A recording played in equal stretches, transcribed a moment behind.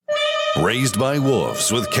Raised by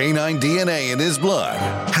wolves with canine DNA in his blood,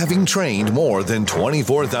 having trained more than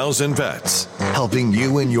 24,000 pets, helping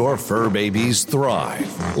you and your fur babies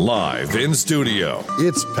thrive. Live in studio,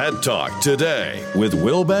 it's Pet Talk Today with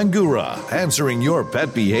Will Bangura, answering your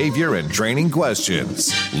pet behavior and training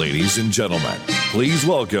questions. Ladies and gentlemen, please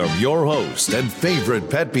welcome your host and favorite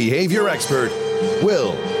pet behavior expert,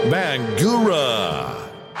 Will Bangura.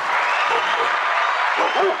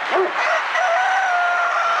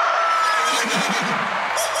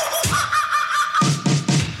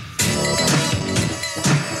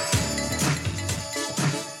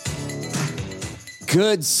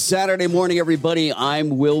 Good Saturday morning, everybody.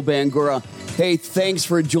 I'm Will Bangura. Hey, thanks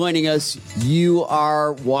for joining us. You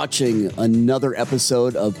are watching another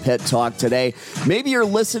episode of Pet Talk Today. Maybe you're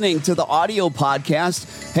listening to the audio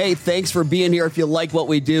podcast. Hey, thanks for being here. If you like what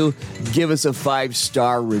we do, give us a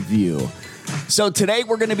 5-star review. So today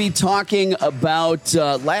we're going to be talking about,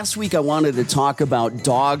 last week I wanted to talk about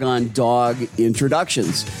dog-on-dog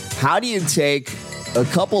introductions. How do you take a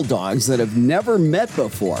couple dogs that have never met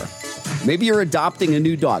before? Maybe you're adopting a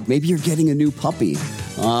new dog. Maybe you're getting a new puppy.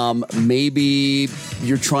 Maybe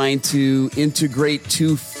you're trying to integrate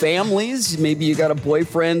two families. Maybe you got a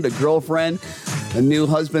boyfriend, a girlfriend, a new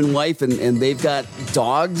husband, wife, and they've got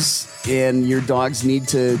dogs, and your dogs need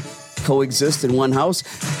to coexist in one house.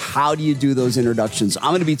 How do you do those introductions?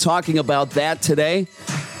 I'm going to be talking about that today.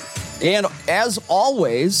 And as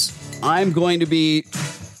always, I'm going to be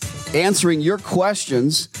answering your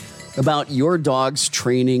questions about your dog's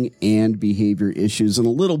training and behavior issues. In a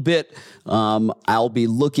little bit, I'll be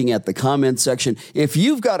looking at the comment section. If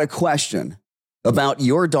you've got a question about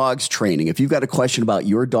your dog's training, if you've got a question about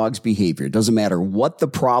your dog's behavior, it doesn't matter what the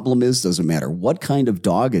problem is, doesn't matter what kind of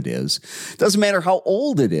dog it is, doesn't matter how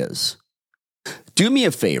old it is, do me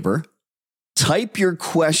a favor, type your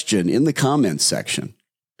question in the comment section.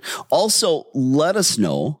 Also, let us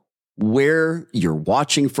know where you're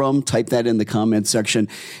watching from. Type that in the comment section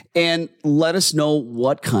and let us know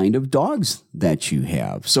what kind of dogs that you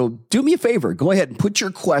have. So do me a favor, go ahead and put your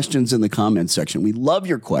questions in the comment section. We love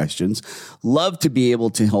your questions, love to be able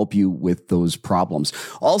to help you with those problems.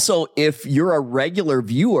 Also, if you're a regular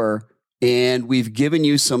viewer and we've given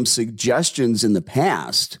you some suggestions in the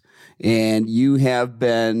past and you have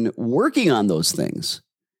been working on those things,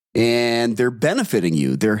 and they're benefiting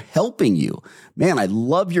you, they're helping you. Man, I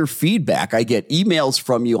love your feedback. I get emails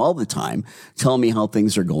from you all the time telling me how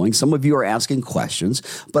things are going. Some of you are asking questions,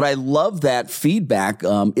 but I love that feedback.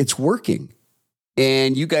 It's working.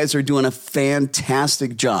 And you guys are doing a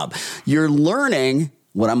fantastic job. You're learning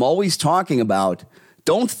what I'm always talking about.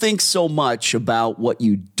 Don't think so much about what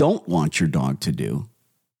you don't want your dog to do.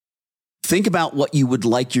 Think about what you would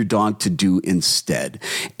like your dog to do instead.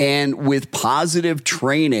 And with positive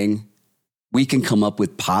training, we can come up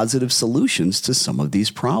with positive solutions to some of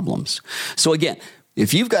these problems. So again,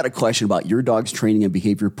 if you've got a question about your dog's training and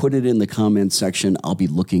behavior, put it in the comment section. I'll be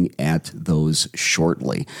looking at those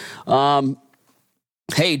shortly.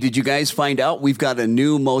 Hey, did you guys find out we've got a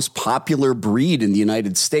new most popular breed in the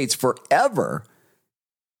United States forever?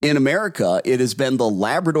 In America, it has been the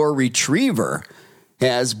Labrador Retriever.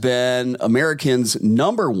 Has been Americans'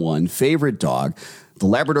 number one favorite dog. The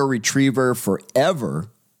Labrador Retriever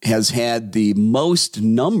forever has had the most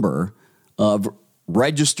number of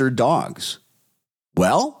registered dogs.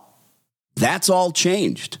 Well, that's all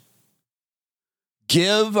changed.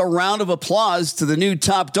 Give a round of applause to the new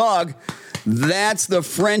top dog. That's the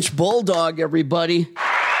French Bulldog, everybody.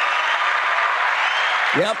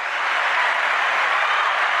 Yep.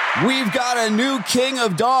 We've got a new king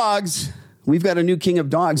of dogs. We've got a new king of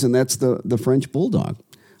dogs, and that's the French Bulldog.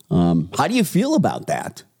 How do you feel about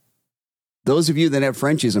that? Those of you that have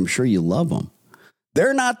Frenchies, I'm sure you love them.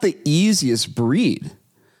 They're not the easiest breed.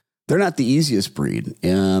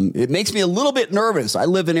 It makes me a little bit nervous. I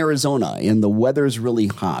live in Arizona, and the weather's really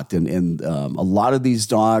hot, and a lot of these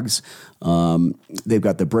dogs, they've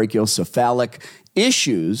got the brachiocephalic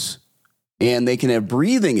issues, and they can have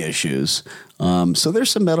breathing issues. So there's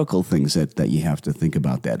some medical things that you have to think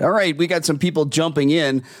about that. All right, we got some people jumping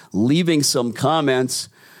in, leaving some comments.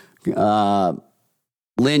 Lynn,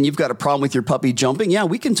 you've got a problem with your puppy jumping? Yeah,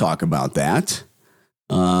 we can talk about that.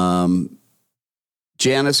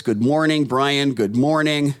 Janice, good morning. Brian, good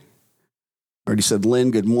morning. Already said Lynn,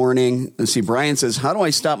 good morning. Let's see, Brian says, how do I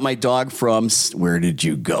stop my dog from... Where did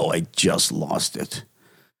you go? I just lost it.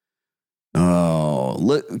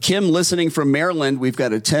 Oh, Kim, listening from Maryland, we've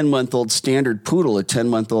got a 10-month-old standard poodle, a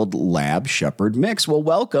 10-month-old lab shepherd mix. Well,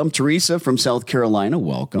 welcome. Teresa from South Carolina,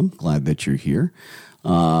 welcome. Glad that you're here.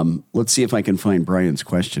 Let's see if I can find Brian's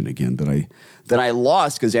question again that I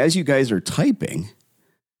lost, because as you guys are typing,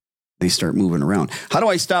 They start moving around. How do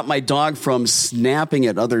I stop my dog from snapping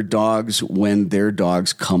at other dogs when their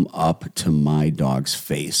dogs come up to my dog's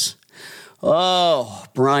face? Oh,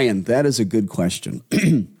 Brian, that is a good question.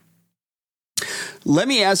 Let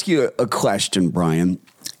me ask you a question, Brian.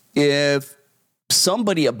 If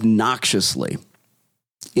somebody obnoxiously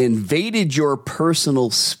invaded your personal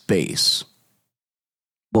space,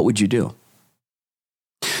 what would you do?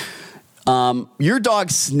 Your dog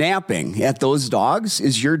snapping at those dogs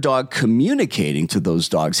is your dog communicating to those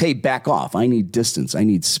dogs, hey, back off. I need distance. I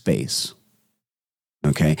need space.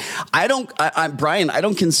 Okay. Brian, I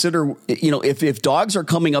don't consider, if dogs are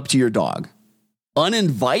coming up to your dog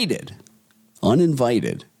uninvited,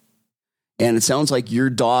 and it sounds like your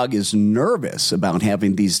dog is nervous about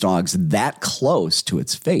having these dogs that close to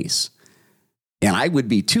its face. And I would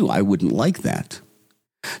be too. I wouldn't like that.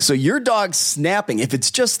 So your dog snapping, if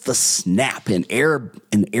it's just the snap, an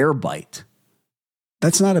air bite,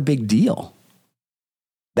 that's not a big deal.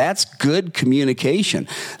 That's good communication.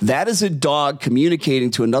 That is a dog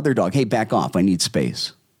communicating to another dog, hey, back off, I need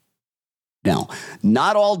space. Now,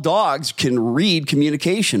 not all dogs can read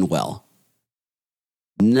communication well.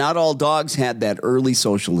 Not all dogs had that early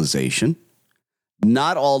socialization.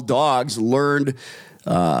 Not all dogs learned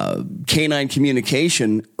canine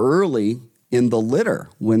communication early in the litter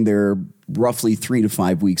when they're roughly 3 to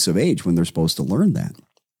 5 weeks of age, when they're supposed to learn that.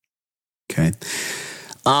 Okay.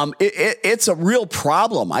 It's a real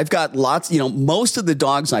problem. I've got lots, most of the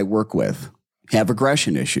dogs I work with have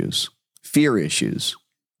aggression issues, fear issues,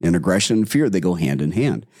 and aggression and fear, they go hand in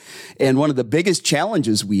hand. And one of the biggest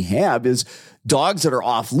challenges we have is dogs that are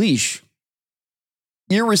off leash.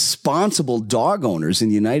 Irresponsible dog owners in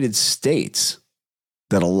the United States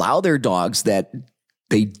that allow their dogs that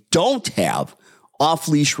they don't have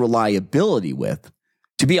off-leash reliability with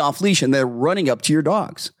to be off-leash, and they're running up to your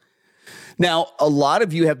dogs. Now, a lot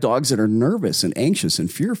of you have dogs that are nervous and anxious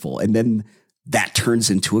and fearful, and then that turns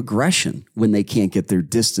into aggression when they can't get their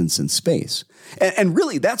distance and space. And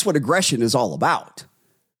really, that's what aggression is all about.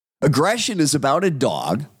 Aggression is about a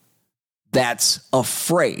dog that's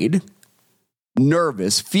afraid,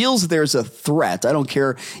 nervous, feels there's a threat. I don't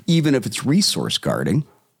care even if it's resource guarding.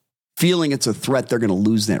 Feeling it's a threat, they're going to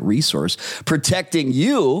lose that resource. Protecting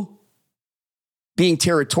you, being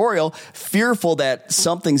territorial, fearful that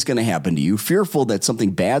something's going to happen to you, fearful that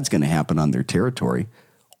something bad's going to happen on their territory.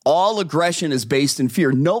 All aggression is based in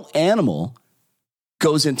fear. No animal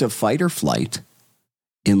goes into fight or flight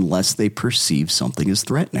unless they perceive something as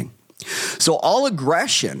threatening. So all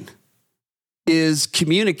aggression is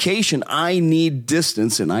communication. I need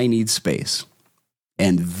distance and I need space.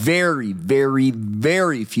 And very, very,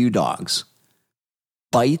 very few dogs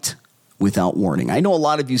bite without warning. I know a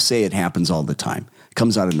lot of you say it happens all the time. It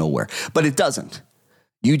comes out of nowhere, but it doesn't.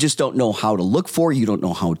 You just don't know how to look for, you don't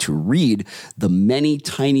know how to read the many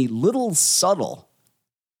tiny little subtle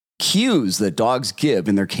cues that dogs give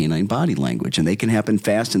in their canine body language. And they can happen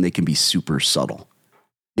fast and they can be super subtle.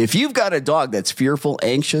 If you've got a dog that's fearful,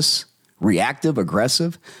 anxious, reactive,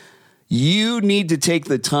 aggressive, you need to take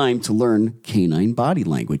the time to learn canine body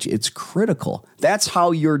language. It's critical. That's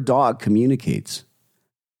how your dog communicates,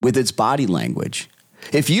 with its body language.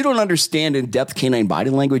 If you don't understand in-depth canine body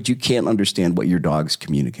language, you can't understand what your dog's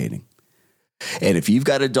communicating. And if you've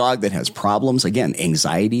got a dog that has problems, again,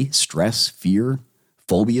 anxiety, stress, fear,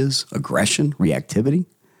 phobias, aggression, reactivity,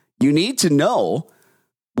 you need to know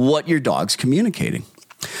what your dog's communicating.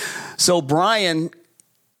 So, Brian,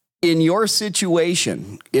 in your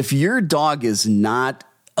situation, if your dog is not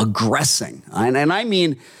aggressing, and I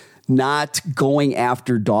mean not going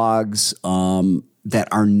after dogs that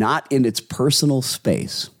are not in its personal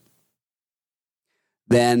space,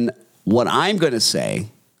 then what I'm going to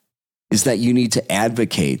say is that you need to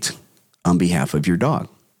advocate on behalf of your dog.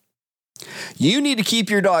 You need to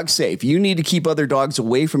keep your dog safe. You need to keep other dogs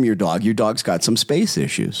away from your dog. Your dog's got some space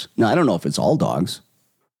issues. Now, I don't know if it's all dogs,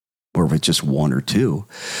 or if it's just one or two,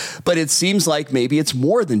 but it seems like maybe it's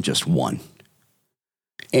more than just one.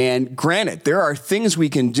 And granted, there are things we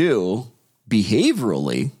can do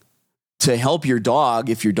behaviorally to help your dog,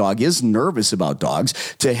 if your dog is nervous about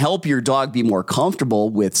dogs, to help your dog be more comfortable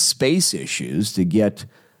with space issues, to get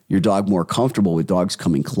your dog more comfortable with dogs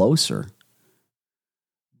coming closer.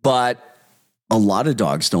 But a lot of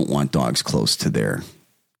dogs don't want dogs close to their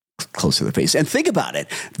face. And think about it.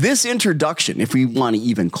 This introduction, if we want to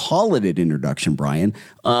even call it an introduction, Brian,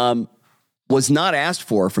 was not asked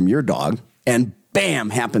for from your dog, and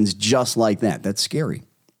bam, happens just like that. That's scary.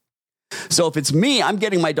 So if it's me, I'm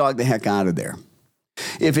getting my dog the heck out of there.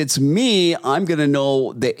 If it's me, I'm going to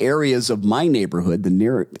know the areas of my neighborhood,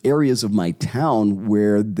 the areas of my town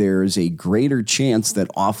where there's a greater chance that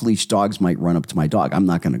off-leash dogs might run up to my dog. I'm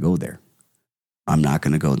not going to go there. I'm not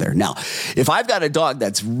going to go there. Now, if I've got a dog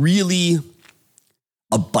that's really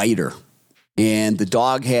a biter and the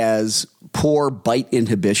dog has poor bite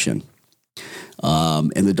inhibition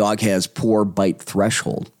and the dog has poor bite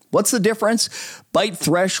threshold, what's the difference? Bite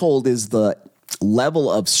threshold is the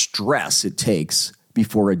level of stress it takes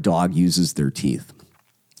before a dog uses their teeth.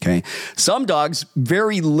 Okay. Some dogs,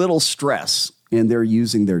 very little stress and they're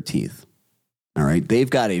using their teeth. All right. They've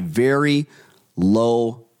got a very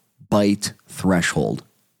low bite threshold.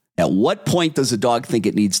 At what point does a dog think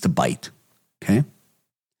it needs to bite? Okay.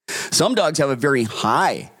 Some dogs have a very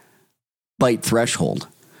high bite threshold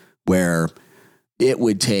where it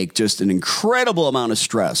would take just an incredible amount of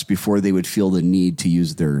stress before they would feel the need to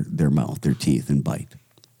use their mouth, their teeth, and bite.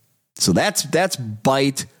 So that's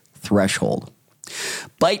bite threshold.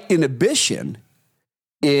 Bite inhibition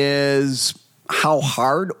is how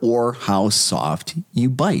hard or how soft you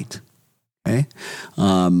bite. Okay.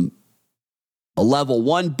 A level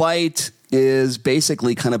 1 bite is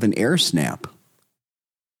basically kind of an air snap.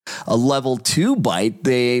 A level 2 bite,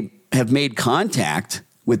 they have made contact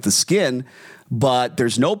with the skin, but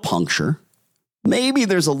there's no puncture. Maybe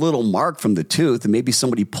there's a little mark from the tooth, and maybe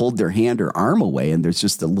somebody pulled their hand or arm away, and there's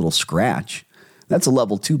just a little scratch. That's a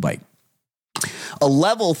level 2 bite. A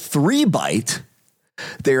level 3 bite,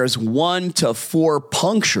 there's 1 to 4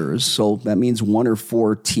 punctures, so that means 1 or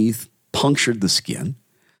 4 teeth punctured the skin.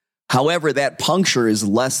 However, that puncture is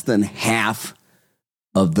less than half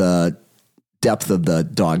of the depth of the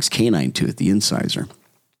dog's canine tooth, the incisor.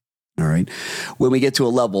 All right. When we get to a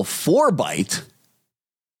level 4 bite,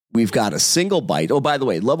 we've got a single bite. Oh, by the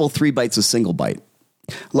way, level 3 bite's a single bite.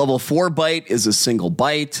 Level 4 bite is a single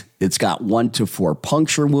bite. It's got 1 to 4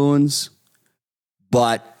 puncture wounds,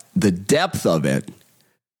 but the depth of it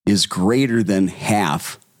is greater than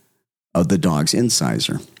half of the dog's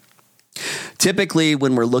incisor. Typically,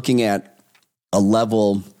 when we're looking at a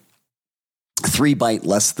level 3 bite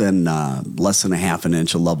less than a half an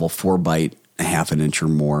inch, a level 4 bite a half an inch or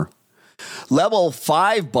more. Level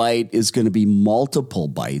 5 bite is going to be multiple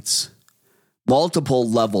bites. Multiple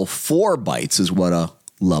level 4 bites is what a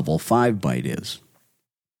level 5 bite is.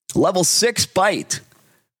 Level 6 bite,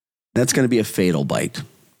 that's going to be a fatal bite.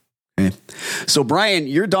 Okay. So Brian,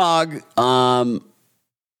 your dog,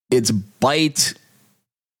 its bite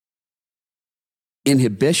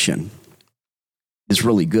inhibition is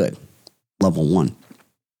really good. Level 1.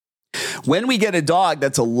 When we get a dog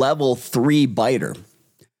that's a level 3 biter,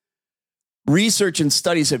 research and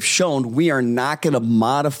studies have shown we are not going to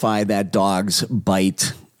modify that dog's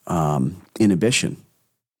bite inhibition.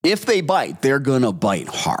 If they bite, they're going to bite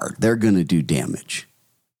hard. They're going to do damage.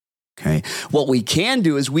 Okay. What we can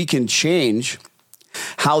do is we can change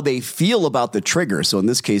how they feel about the trigger. So in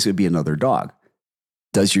this case, it would be another dog.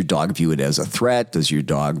 Does your dog view it as a threat? Does your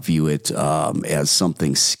dog view it as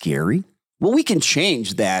something scary? Well, we can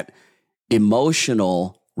change that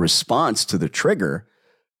emotional response to the trigger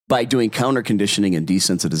by doing counter conditioning and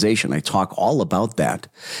desensitization. I talk all about that.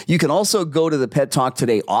 You can also go to the Pet Talk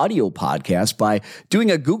Today audio podcast by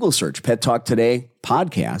doing a Google search, Pet Talk Today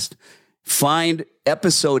podcast. Find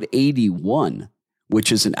episode 81,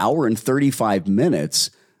 which is an hour and 35 minutes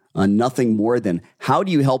on nothing more than how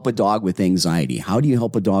do you help a dog with anxiety? How do you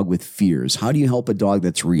help a dog with fears? How do you help a dog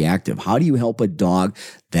that's reactive? How do you help a dog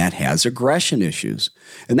that has aggression issues?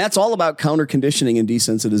 And that's all about counter conditioning and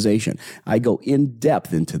desensitization. I go in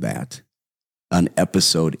depth into that on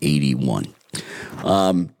episode 81.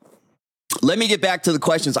 Let me get back to the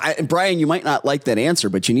questions. Brian, you might not like that answer,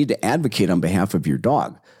 but you need to advocate on behalf of your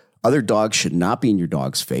dog. Other dogs should not be in your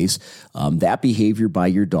dog's face. That behavior by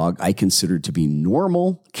your dog, I consider to be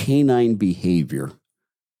normal canine behavior.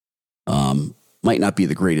 Might not be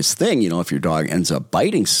the greatest thing, if your dog ends up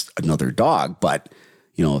biting another dog, but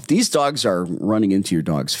if these dogs are running into your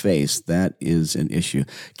dog's face, that is an issue.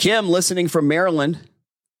 Kim, listening from Maryland.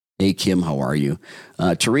 Hey, Kim, how are you?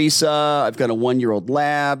 Teresa, I've got a 1-year-old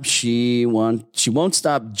lab. She won't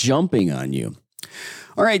stop jumping on you.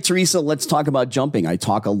 All right, Teresa, let's talk about jumping. I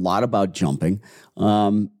talk a lot about jumping.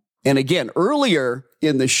 And again, earlier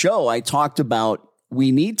in the show, I talked about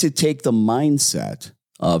we need to take the mindset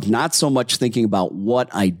of not so much thinking about what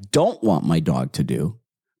I don't want my dog to do,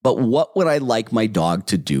 but what would I like my dog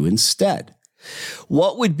to do instead?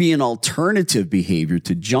 What would be an alternative behavior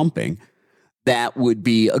to jumping that would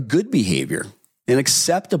be a good behavior, an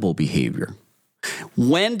acceptable behavior?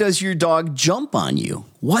 When does your dog jump on you?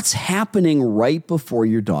 What's happening right before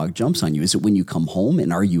your dog jumps on you? Is it when you come home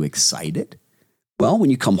and are you excited? Well,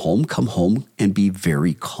 when you come home and be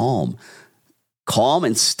very calm. Calm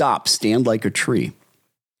and stop. Stand like a tree.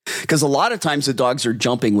 Because a lot of times the dogs are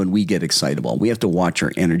jumping when we get excitable. We have to watch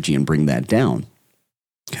our energy and bring that down.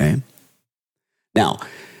 Okay? Now,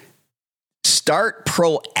 start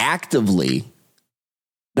proactively,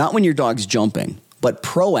 not when your dog's jumping, but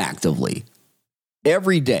proactively,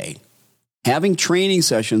 every day, having training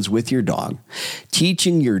sessions with your dog,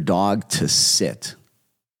 teaching your dog to sit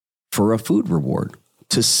for a food reward,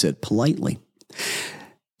 to sit politely.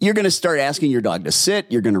 You're going to start asking your dog to sit.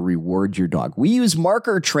 You're going to reward your dog. We use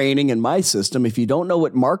marker training in my system. If you don't know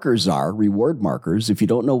what markers are, reward markers. If you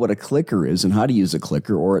don't know what a clicker is and how to use a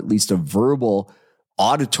clicker, or at least a verbal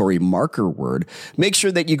auditory marker word, make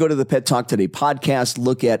sure that you go to the Pet Talk Today podcast,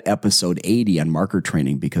 look at episode 80 on marker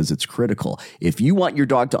training, because it's critical. If you want your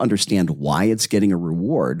dog to understand why it's getting a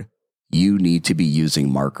reward, you need to be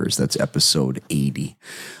using markers. That's episode 80.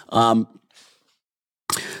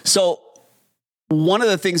 So one of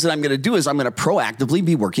the things that I'm going to do is I'm going to proactively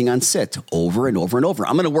be working on sit over and over and over.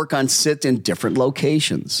 I'm going to work on sit in different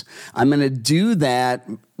locations. I'm going to do that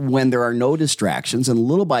when there are no distractions. And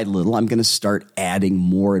little by little, I'm going to start adding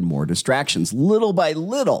more and more distractions. Little by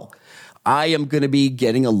little, I am going to be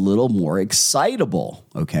getting a little more excitable.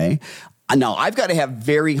 Okay. Now, I've got to have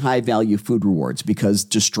very high value food rewards, because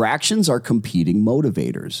distractions are competing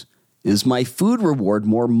motivators. Is my food reward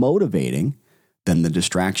more motivating than the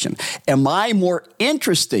distraction? Am I more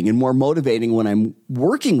interesting and more motivating when I'm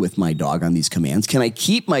working with my dog on these commands? Can I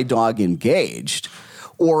keep my dog engaged?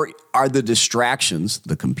 Or are the distractions,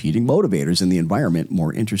 the competing motivators in the environment,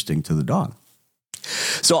 more interesting to the dog?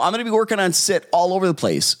 So I'm going to be working on sit all over the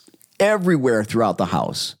place, everywhere throughout the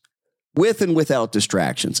house, with and without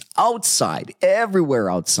distractions, outside, everywhere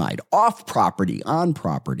outside, off property, on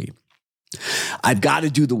property. I've got to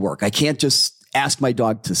do the work. I can't just ask my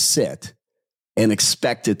dog to sit and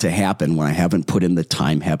expect it to happen when I haven't put in the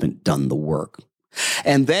time, haven't done the work.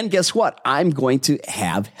 And then guess what? I'm going to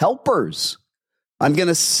have helpers. I'm going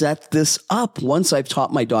to set this up. Once I've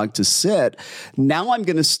taught my dog to sit, now I'm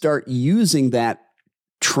going to start using that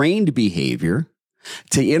trained behavior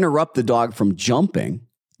to interrupt the dog from jumping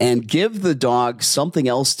and give the dog something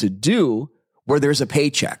else to do where there's a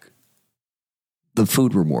paycheck. The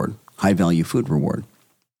food reward, high value food reward.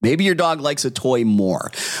 Maybe your dog likes a toy more.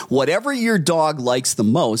 Whatever your dog likes the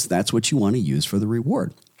most, that's what you want to use for the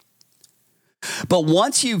reward. But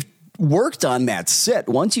once you've worked on that sit,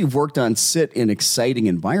 once you've worked on sit in exciting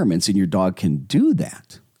environments, and your dog can do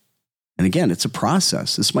that. And again, it's a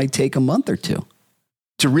process. This might take a month or two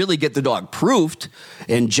to really get the dog proofed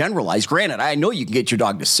and generalized. Granted, I know you can get your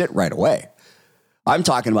dog to sit right away. I'm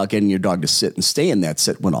talking about getting your dog to sit and stay in that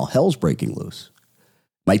sit when all hell's breaking loose.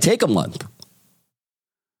 Might take a month.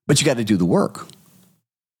 But you got to do the work.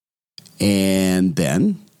 And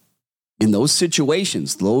then in those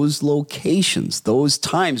situations, those locations, those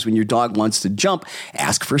times when your dog wants to jump,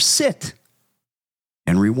 ask for sit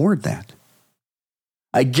and reward that.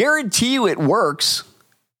 I guarantee you it works,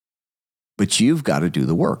 but you've got to do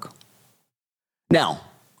the work. Now,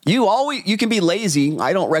 you can be lazy.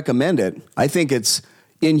 I don't recommend it. I think it's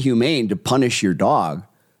inhumane to punish your dog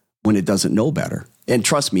when it doesn't know better. And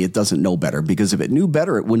trust me, it doesn't know better, because if it knew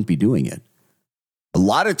better, it wouldn't be doing it. A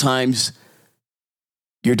lot of times,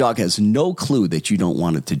 your dog has no clue that you don't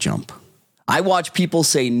want it to jump. I watch people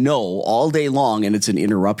say no all day long, and it's an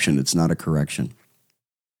interruption. It's not a correction.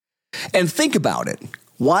 And think about it.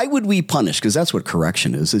 Why would we punish? Because that's what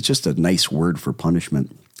correction is. It's just a nice word for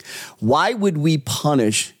punishment. Why would we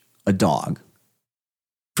punish a dog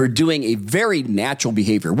for doing a very natural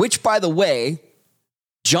behavior, which, by the way,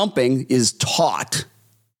 jumping is taught.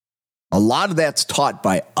 A lot of that's taught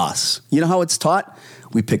by us. You know how it's taught?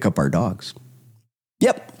 We pick up our dogs.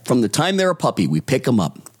 Yep, from the time they're a puppy, we pick them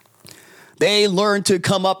up. They learn to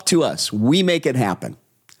come up to us. We make it happen.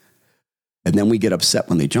 And then we get upset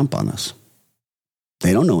when they jump on us.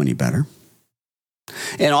 They don't know any better.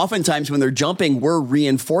 And oftentimes when they're jumping, we're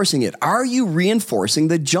reinforcing it. Are you reinforcing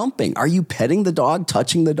the jumping? Are you petting the dog,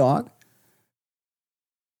 touching the dog?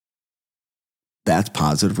 That's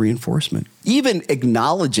positive reinforcement. Even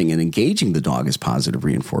acknowledging and engaging the dog is positive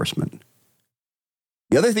reinforcement.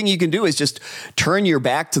 The other thing you can do is just turn your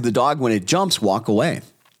back to the dog when it jumps, walk away.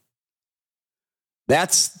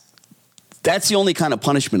 That's the only kind of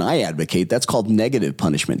punishment I advocate. That's called negative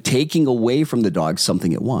punishment, taking away from the dog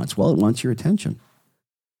something it wants. Well, it wants your attention.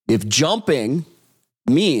 If jumping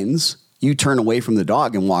means you turn away from the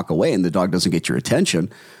dog and walk away and the dog doesn't get your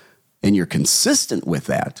attention, and you're consistent with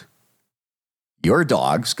that, your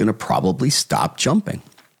dog's going to probably stop jumping.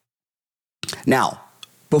 Now,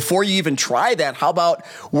 before you even try that, how about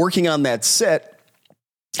working on that sit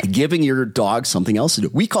giving your dog something else to do.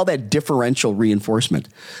 We call that differential reinforcement.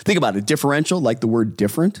 Think about it. Differential, like the word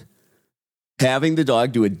different. Having the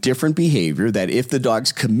dog do a different behavior that if the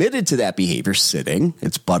dog's committed to that behavior, sitting,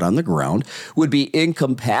 its butt on the ground, would be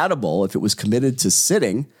incompatible if it was committed to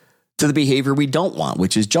sitting to the behavior we don't want,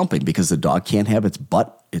 which is jumping, because the dog can't have its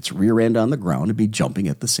butt, its rear end on the ground and be jumping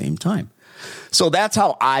at the same time. So that's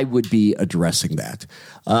how I would be addressing that.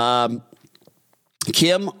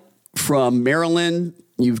 Kim from Maryland,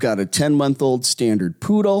 you've got a 10-month-old standard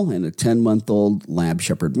poodle and a 10-month-old lab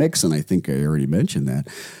shepherd mix, and I think I already mentioned that.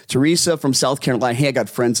 Teresa from South Carolina. Hey, I got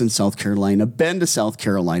friends in South Carolina. Been to South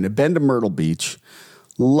Carolina. Been to Myrtle Beach.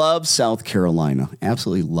 Love South Carolina.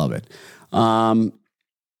 Absolutely love it. All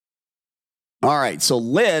right, so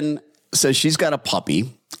Lynn says she's got a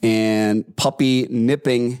puppy, and puppy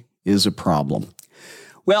nipping is a problem.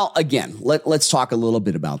 Well, again, let's talk a little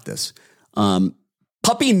bit about this.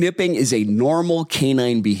 Puppy nipping is a normal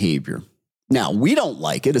canine behavior. Now, we don't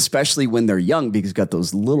like it, especially when they're young, because they've got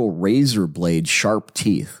those little razor blade sharp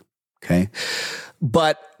teeth, okay?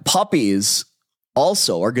 But puppies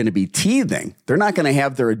also are going to be teething. They're not going to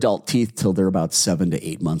have their adult teeth till they're about 7 to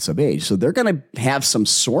 8 months of age. So they're going to have some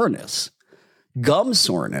soreness, gum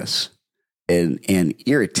soreness, and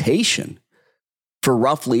irritation for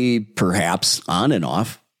roughly, perhaps on and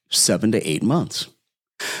off, 7 to 8 months.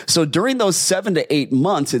 So during those 7 to 8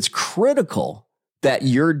 months, it's critical that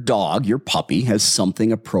your dog, your puppy, has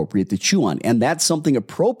something appropriate to chew on. And that something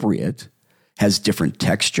appropriate has different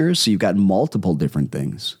textures. So you've got multiple different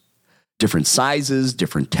things, different sizes,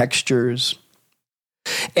 different textures.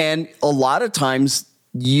 And a lot of times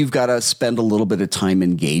you've got to spend a little bit of time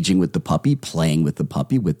engaging with the puppy, playing with the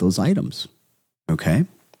puppy with those items. Okay.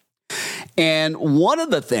 And one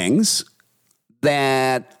of the things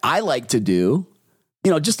that I like to do,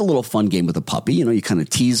 just a little fun game with a puppy. You kind of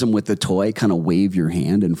tease them with the toy, kind of wave your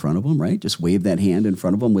hand in front of them, right? Just wave that hand in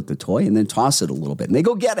front of them with the toy and then toss it a little bit. And they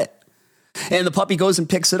go get it. And the puppy goes and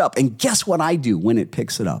picks it up. And guess what I do when it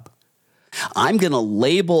picks it up? I'm going to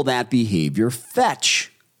label that behavior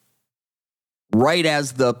fetch right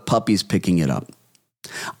as the puppy's picking it up.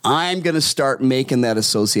 I'm going to start making that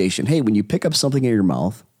association. Hey, when you pick up something in your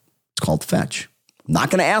mouth, it's called fetch. I'm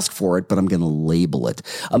not going to ask for it, but I'm going to label it.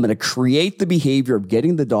 I'm going to create the behavior of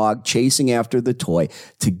getting the dog chasing after the toy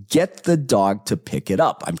to get the dog to pick it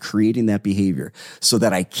up. I'm creating that behavior so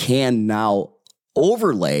that I can now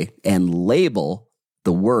overlay and label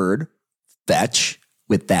the word fetch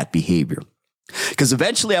with that behavior. Because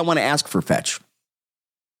eventually I want to ask for fetch.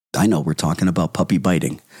 I know we're talking about puppy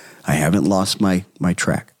biting. I haven't lost my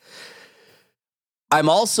track. I'm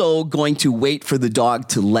also going to wait for the dog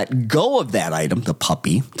to let go of that item, the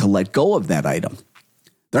puppy, to let go of that item.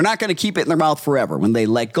 They're not going to keep it in their mouth forever. When they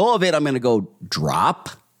let go of it, I'm going to go drop.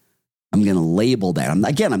 I'm going to label that. I'm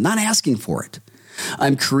not asking for it.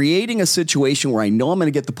 I'm creating a situation where I know I'm going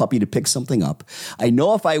to get the puppy to pick something up. I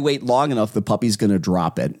know if I wait long enough, the puppy's going to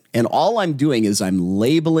drop it. And all I'm doing is I'm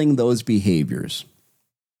labeling those behaviors.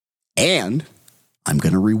 And I'm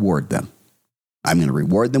going to reward them. I'm going to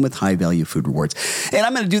reward them with high-value food rewards. And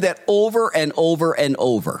I'm going to do that over and over and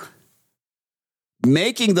over.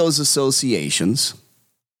 Making those associations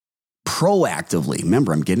proactively.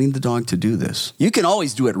 Remember, I'm getting the dog to do this. You can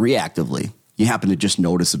always do it reactively. You happen to just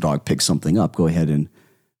notice the dog pick something up, go ahead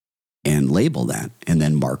and label that, and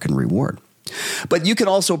then mark and reward. But you can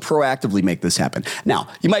also proactively make this happen. Now,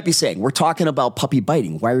 you might be saying, we're talking about puppy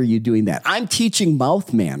biting. Why are you doing that? I'm teaching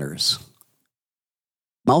mouth manners.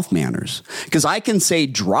 Mouth manners. Because I can say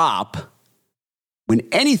drop when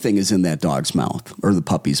anything is in that dog's mouth or the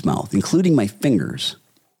puppy's mouth, including my fingers,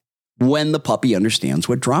 when the puppy understands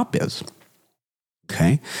what drop is.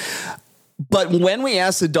 Okay? But when we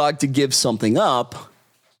ask the dog to give something up,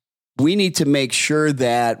 we need to make sure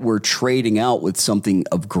that we're trading out with something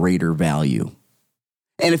of greater value.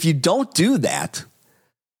 And if you don't do that,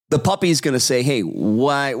 the puppy's going to say, hey,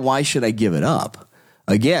 why should I give it up?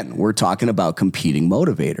 Again, we're talking about competing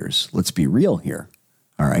motivators. Let's be real here.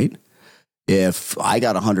 All right. If I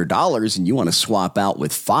got $100 and you want to swap out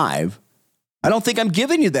with $5, I don't think I'm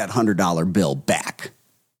giving you that $100 bill back.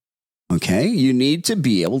 Okay. You need to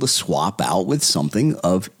be able to swap out with something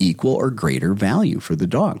of equal or greater value for the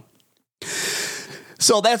dog.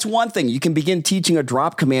 So that's one thing. You can begin teaching a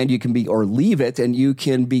drop command. Or leave it, and you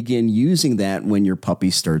can begin using that when your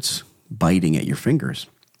puppy starts biting at your fingers.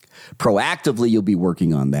 Proactively, you'll be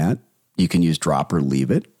working on that. You can use drop or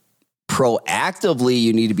leave it. Proactively,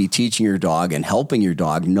 you need to be teaching your dog and helping your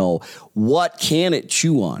dog know what can it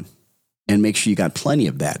chew on, and make sure you got plenty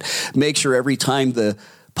of that. Make sure every time the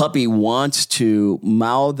puppy wants to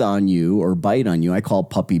mouth on you or bite on you, I call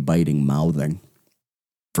puppy biting mouthing.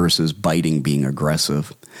 versus biting being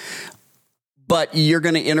aggressive. But you're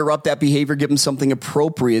going to interrupt that behavior, give them something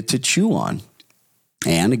appropriate to chew on.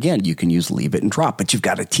 And again, you can use leave it and drop, but you've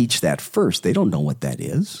got to teach that first. They don't know what that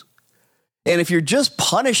is. And if you're just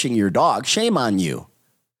punishing your dog, shame on you.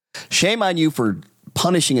 Shame on you for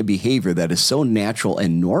punishing a behavior that is so natural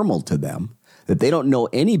and normal to them that they don't know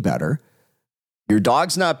any better. Your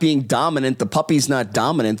dog's not being dominant. The puppy's not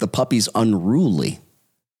dominant. The puppy's unruly.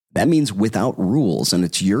 That means without rules, and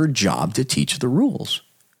it's your job to teach the rules.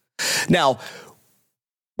 Now,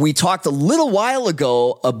 we talked a little while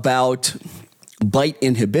ago about bite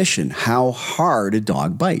inhibition, how hard a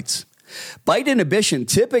dog bites. Bite inhibition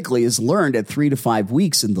typically is learned at 3 to 5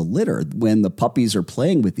 weeks in the litter when the puppies are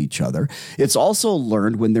playing with each other. It's also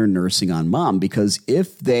learned when they're nursing on mom, because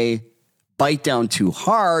if they bite down too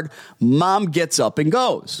hard, mom gets up and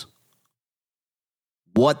goes.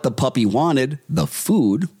 What the puppy wanted, the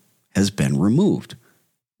food, has been removed.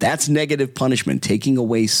 That's negative punishment, taking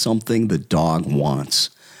away something the dog wants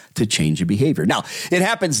to change a behavior. Now, it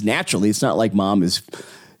happens naturally. It's not like mom is,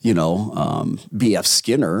 B.F.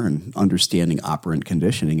 Skinner and understanding operant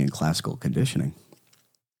conditioning and classical conditioning.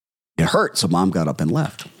 It hurt, so mom got up and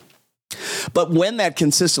left. But when that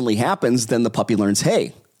consistently happens, then the puppy learns,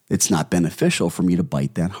 hey, it's not beneficial for me to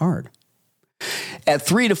bite that hard. At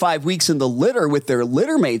 3 to 5 weeks in the litter with their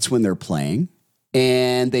litter mates when they're playing,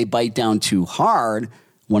 and they bite down too hard,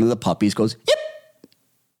 one of the puppies goes, yip!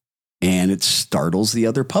 And it startles the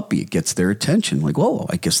other puppy. It gets their attention. Like, whoa,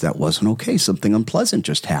 I guess that wasn't okay. Something unpleasant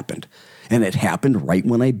just happened. And it happened right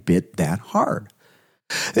when I bit that hard.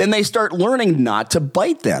 Then they start learning not to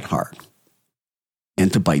bite that hard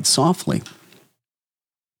and to bite softly.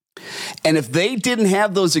 And if they didn't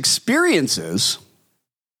have those experiences,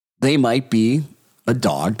 they might be a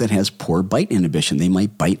dog that has poor bite inhibition. They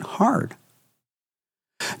might bite hard.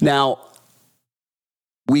 Now,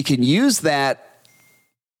 we can use that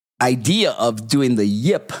idea of doing the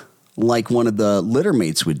yip like one of the litter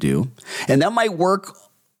mates would do, and that might work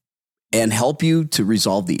and help you to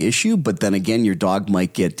resolve the issue, but then again, your dog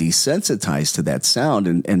might get desensitized to that sound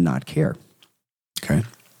and not care. Okay?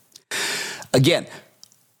 Again,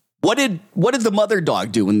 what did the mother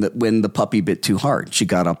dog do when the puppy bit too hard? She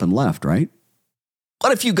got up and left, right?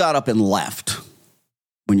 What if you got up and left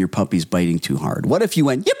when your puppy's biting too hard? What if you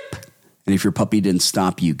went, yip? And if your puppy didn't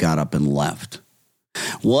stop, you got up and left?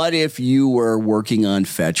 What if you were working on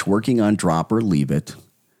fetch, working on drop or leave it?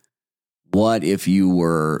 What if you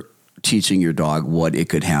were teaching your dog what it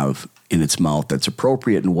could have in its mouth that's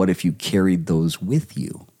appropriate? And what if you carried those with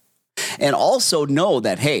you? And also know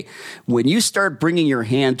that, hey, when you start bringing your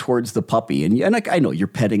hand towards the puppy, and I know you're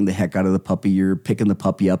petting the heck out of the puppy, you're picking the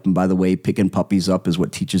puppy up. And by the way, picking puppies up is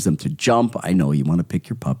what teaches them to jump. I know you want to pick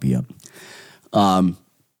your puppy up.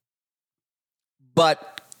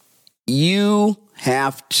 But you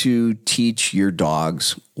have to teach your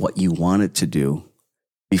dogs what you want it to do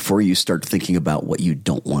before you start thinking about what you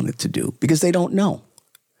don't want it to do, because they don't know.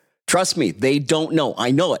 Trust me, they don't know.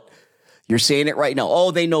 I know it. You're saying it right now.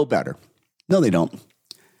 Oh, they know better. No, they don't.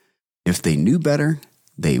 If they knew better,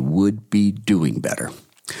 they would be doing better.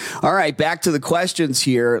 All right, back to the questions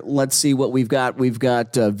here. Let's see what we've got. We've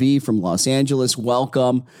got V from Los Angeles.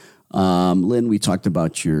 Welcome. Lynn, we talked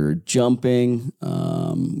about your jumping.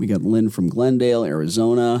 We got Lynn from Glendale,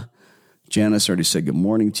 Arizona. Janice already said good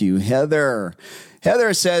morning to you. Heather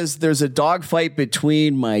says there's a dog fight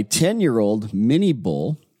between my 10-year-old mini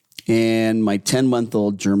bull and my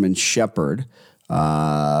 10-month-old German Shepherd.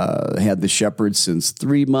 Had the Shepherd since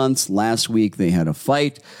 3 months. Last week they had a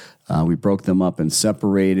fight. We broke them up and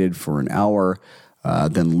separated for an hour,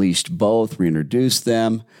 then leashed both, reintroduced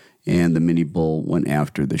them, and the mini bull went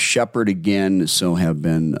after the Shepherd again. So have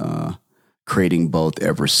been creating both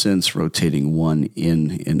ever since, rotating one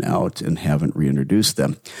in and out, and haven't reintroduced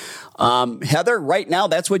them. Heather, right now,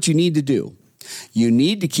 that's what you need to do. You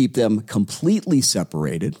need to keep them completely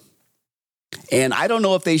separated. And I don't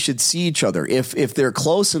know if they should see each other. If they're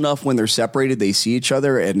close enough when they're separated, they see each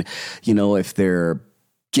other. And, if they're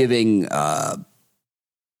giving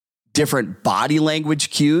different body language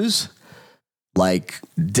cues, like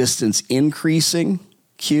distance increasing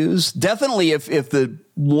cues, definitely if the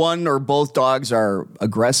one or both dogs are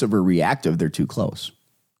aggressive or reactive, they're too close.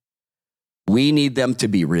 We need them to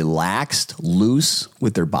be relaxed, loose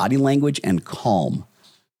with their body language, and calm.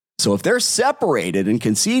 So if they're separated and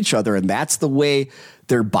can see each other and that's the way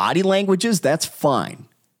their body language is, that's fine.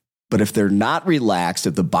 But if they're not relaxed,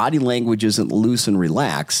 if the body language isn't loose and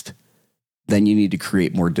relaxed, then you need to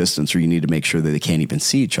create more distance, or you need to make sure that they can't even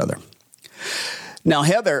see each other. Now,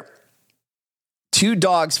 Heather, two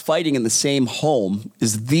dogs fighting in the same home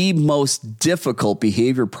is the most difficult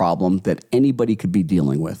behavior problem that anybody could be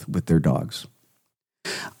dealing with their dogs.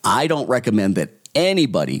 I don't recommend that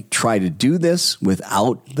anybody try to do this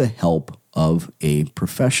without the help of a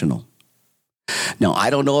professional. Now,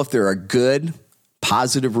 I don't know if there are good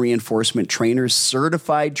positive reinforcement trainers,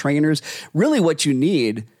 certified trainers. Really what you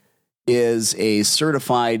need is a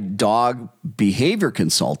certified dog behavior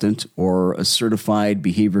consultant, or a certified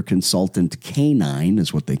behavior consultant canine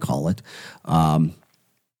is what they call it.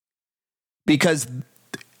 Because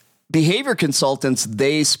behavior consultants,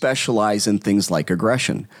 they specialize in things like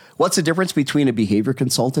aggression. What's the difference between a behavior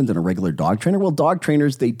consultant and a regular dog trainer? Well, dog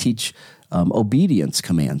trainers, they teach obedience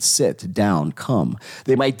commands, sit, down, come.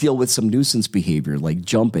 They might deal with some nuisance behavior like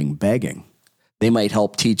jumping, begging. They might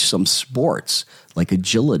help teach some sports like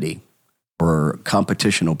agility or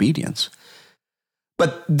competition obedience.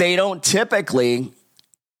 But they don't typically,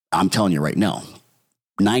 I'm telling you right now,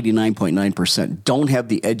 99.9% don't have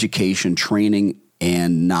the education, training,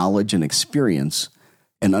 and knowledge and experience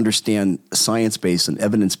and understand science-based and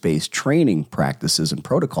evidence-based training practices and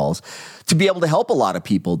protocols to be able to help a lot of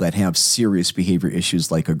people that have serious behavior issues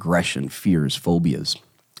like aggression, fears, phobias.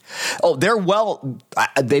 Oh,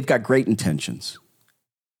 they've got great intentions.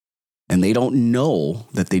 And they don't know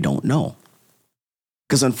that they don't know.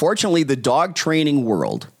 Because unfortunately, the dog training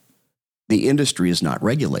world, the industry is not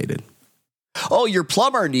regulated. Oh, your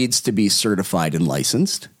plumber needs to be certified and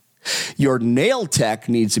licensed. Your nail tech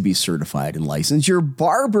needs to be certified and licensed. Your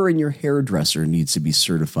barber and your hairdresser needs to be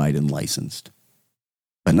certified and licensed.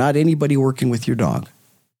 But not anybody working with your dog.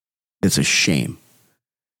 It's a shame.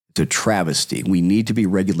 It's a travesty. We need to be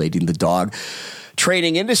regulating the dog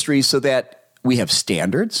training industry so that we have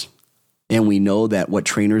standards and we know that what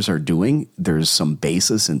trainers are doing, there's some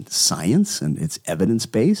basis in science and it's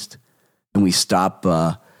evidence-based. And we stop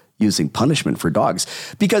using punishment for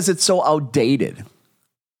dogs because it's so outdated.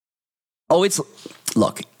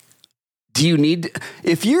 Look,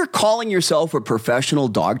 if you're calling yourself a professional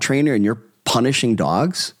dog trainer and you're punishing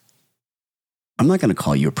dogs, I'm not going to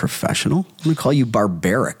call you a professional. I'm going to call you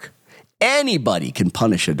barbaric. Anybody can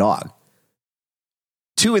punish a dog.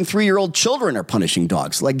 2- and 3-year-old children are punishing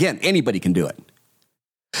dogs. Again, anybody can do it.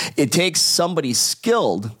 It takes somebody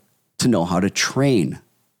skilled to know how to train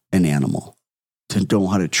an animal, to know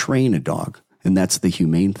how to train a dog. And that's the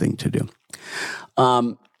humane thing to do.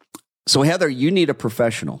 So Heather, you need a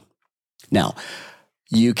professional. Now,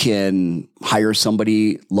 you can hire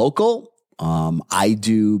somebody local. I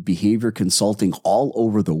do behavior consulting all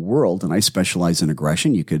over the world, and I specialize in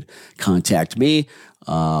aggression. You could contact me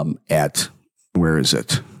at, where is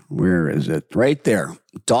it? Right there.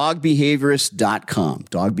 Dogbehaviorist.com.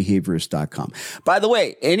 Dogbehaviorist.com. By the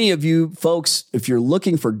way, any of you folks, if you're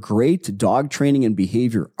looking for great dog training and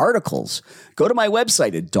behavior articles, go to my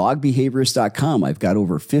website at dogbehaviorist.com. I've got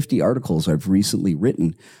over 50 articles I've recently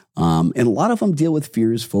written, and a lot of them deal with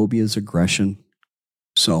fears, phobias, aggression.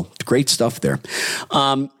 So great stuff there.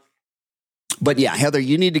 But yeah, Heather,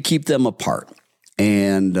 you need to keep them apart.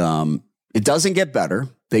 And it doesn't get better.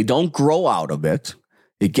 They don't grow out of it.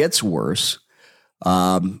 It gets worse.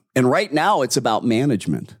 And right now it's about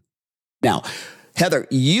management. Now, Heather,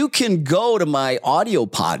 you can go to my audio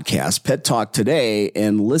podcast, Pet Talk Today,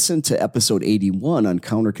 and listen to episode 81 on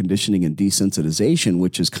counter conditioning and desensitization,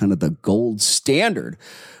 which is kind of the gold standard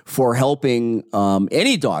for helping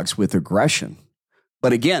any dogs with aggression.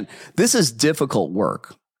 But again, this is difficult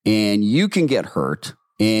work and you can get hurt,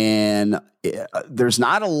 and there's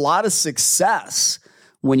not a lot of success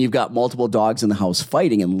when you've got multiple dogs in the house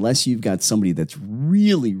fighting, unless you've got somebody that's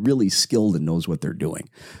really, really skilled and knows what they're doing.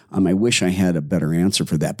 I wish I had a better answer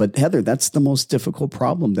for that. But Heather, that's the most difficult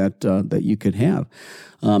problem that you could have.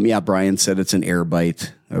 Yeah, Brian said it's an air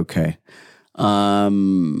bite. Okay.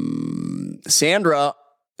 Sandra,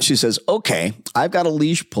 she says, okay, I've got a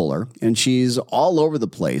leash puller and she's all over the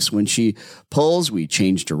place. When she pulls, we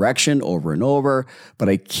change direction over and over, but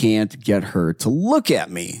I can't get her to look at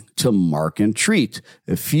me, to mark and treat.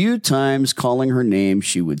 A few times calling her name,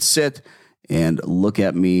 she would sit and look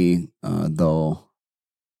at me, though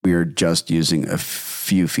we're just using a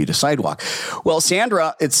few feet of sidewalk. Well,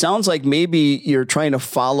 Sandra, it sounds like maybe you're trying to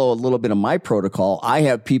follow a little bit of my protocol. I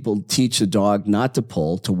have people teach the dog not to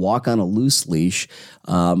pull, to walk on a loose leash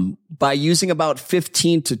by using about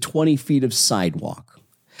 15 to 20 feet of sidewalk.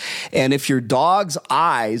 And if your dog's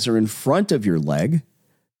eyes are in front of your leg,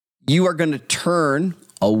 you are going to turn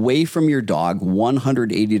away from your dog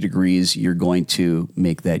 180 degrees. You're going to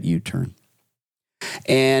make that U-turn.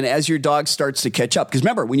 And as your dog starts to catch up, because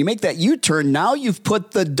remember, when you make that U-turn, now you've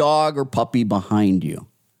put the dog or puppy behind you.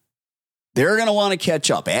 They're going to want to catch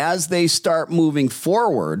up. As they start moving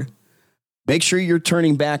forward, make sure you're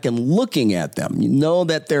turning back and looking at them. You know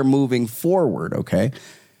that they're moving forward, okay?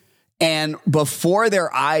 And before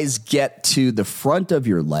their eyes get to the front of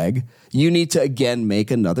your leg, you need to, again,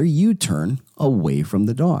 make another U-turn away from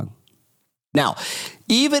the dog. Now,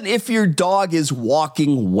 even if your dog is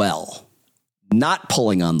walking well, not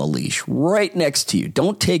pulling on the leash, right next to you,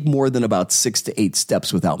 don't take more than about 6 to 8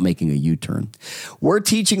 steps without making a U-turn. We're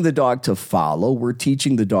teaching the dog to follow. We're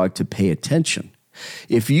teaching the dog to pay attention.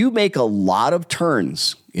 If you make a lot of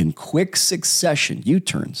turns in quick succession,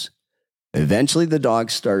 U-turns, eventually the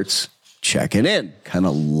dog starts checking in, kind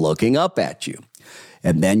of looking up at you.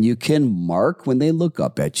 And then you can mark when they look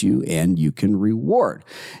up at you and you can reward.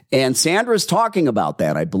 And Sandra's talking about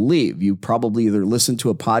that, I believe. You probably either listened to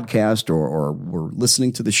a podcast or were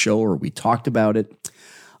listening to the show or we talked about it.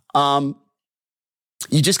 You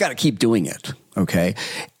just got to keep doing it, okay?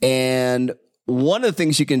 And one of the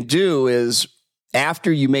things you can do is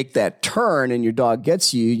after you make that turn and your dog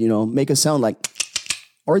gets you, make a sound like,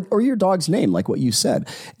 or your dog's name, like what you said.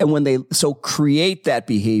 And so create that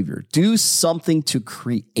behavior. Do something to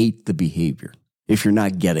create the behavior if you're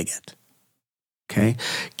not getting it. Okay?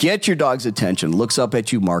 Get your dog's attention, looks up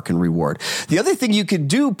at you, mark and reward. The other thing you could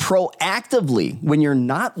do proactively when you're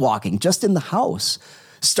not walking, just in the house,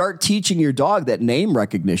 start teaching your dog that name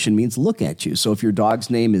recognition means look at you. So if your dog's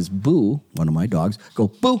name is Boo, one of my dogs, go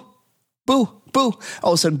Boo, Boo, Boo.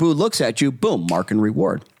 All of a sudden, Boo looks at you, boom, mark and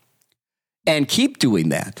reward. And keep doing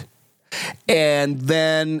that. And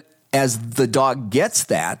then as the dog gets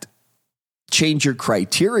that, change your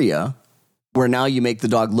criteria where now you make the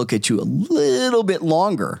dog look at you a little bit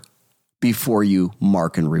longer before you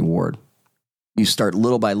mark and reward. You start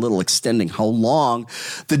little by little extending how long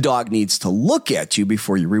the dog needs to look at you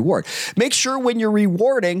before you reward. Make sure when you're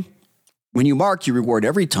rewarding, when you mark, you reward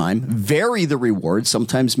every time. Vary the reward.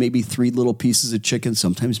 Sometimes maybe 3 little pieces of chicken.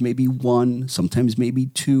 Sometimes maybe 1. Sometimes maybe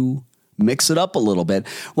 2. Mix it up a little bit.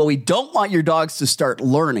 What we don't want your dogs to start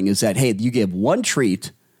learning is that, hey, you give 1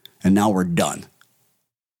 treat and now we're done.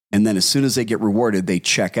 And then as soon as they get rewarded, they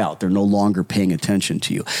check out. They're no longer paying attention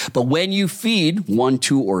to you. But when you feed 1,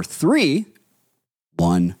 2, or 3,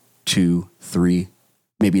 1, 2, 3,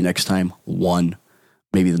 maybe next time 1,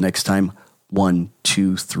 maybe the next time 1,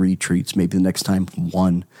 2, 3 treats, maybe the next time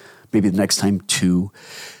 1, maybe the next time 2.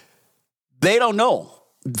 They don't know.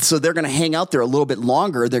 So they're going to hang out there a little bit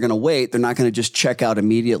longer. They're going to wait. They're not going to just check out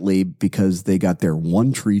immediately because they got their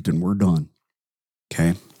 1 treat and we're done.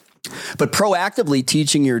 Okay. But proactively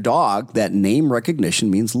teaching your dog that name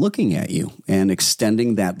recognition means looking at you and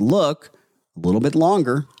extending that look a little bit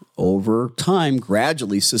longer over time,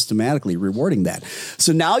 gradually, systematically rewarding that.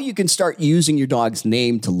 So now you can start using your dog's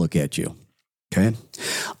name to look at you. Okay.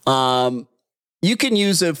 You can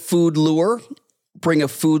use a food lure. Bring a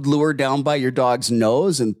food lure down by your dog's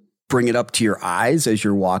nose and bring it up to your eyes as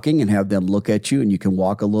you're walking and have them look at you, and you can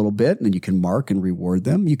walk a little bit and then you can mark and reward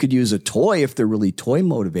them. You could use a toy if they're really toy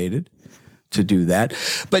motivated to do that.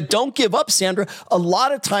 But don't give up, Sandra. A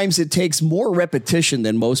lot of times it takes more repetition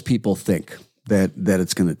than most people think that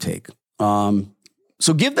it's going to take.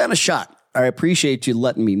 So give that a shot. I appreciate you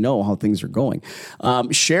letting me know how things are going.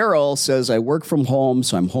 Cheryl says, I work from home,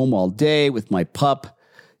 so I'm home all day with my pup.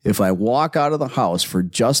 If I walk out of the house for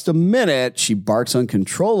just a minute, she barks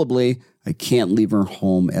uncontrollably. I can't leave her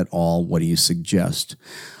home at all. What do you suggest?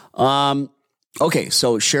 Okay,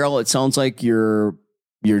 so Cheryl, it sounds like your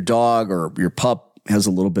dog or your pup has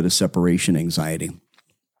a little bit of separation anxiety.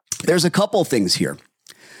 There's a couple things here.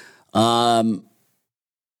 The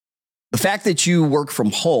fact that you work from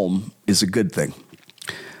home is a good thing.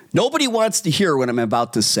 Nobody wants to hear what I'm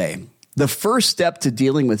about to say. The first step to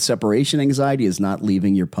dealing with separation anxiety is not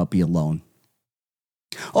leaving your puppy alone.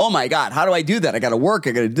 Oh my God, how do I do that? I got to work.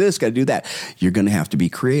 I got to do this, got to do that. You're going to have to be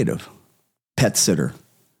creative. Pet sitter,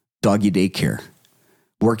 doggy daycare,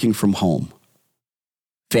 working from home,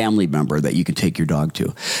 family member that you can take your dog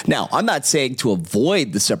to. Now, I'm not saying to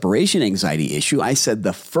avoid the separation anxiety issue. I said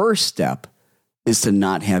the first step is to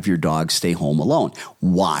not have your dog stay home alone.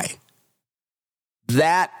 Why?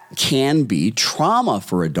 That can be trauma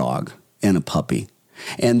for a dog and a puppy.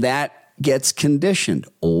 And that gets conditioned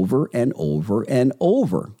over and over and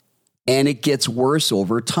over. And it gets worse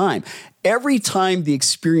over time. Every time the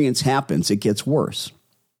experience happens, it gets worse.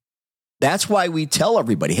 That's why we tell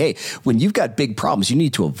everybody, hey, when you've got big problems, you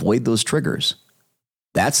need to avoid those triggers.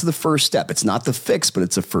 That's the first step. It's not the fix, but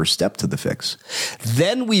it's the first step to the fix.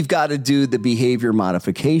 Then we've got to do the behavior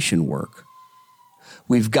modification work.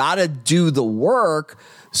 We've got to do the work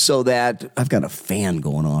so that I've got a fan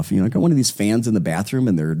going off. I got one of these fans in the bathroom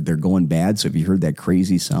and they're going bad. So if you heard that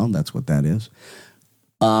crazy sound, that's what that is.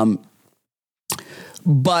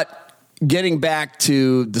 But getting back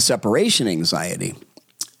to the separation anxiety,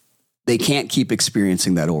 they can't keep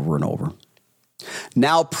experiencing that over and over.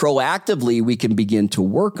 Now, proactively, we can begin to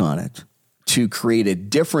work on it to create a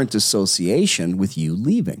different association with you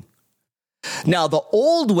leaving. Now, the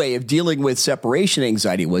old way of dealing with separation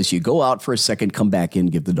anxiety was you go out for a second, come back in,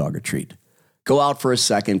 give the dog a treat. Go out for a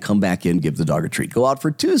second, come back in, give the dog a treat. Go out for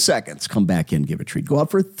 2 seconds, come back in, give a treat. Go out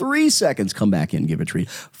for 3 seconds, come back in, give a treat.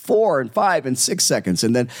 4 and 5 and 6 seconds,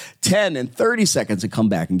 and then 10 and 30 seconds and come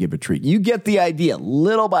back and give a treat. You get the idea,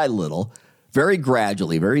 little by little, very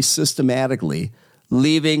gradually, very systematically,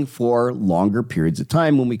 leaving for longer periods of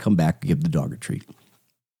time when we come back and give the dog a treat.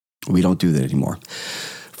 We don't do that anymore.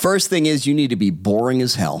 First thing is you need to be boring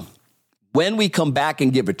as hell. When we come back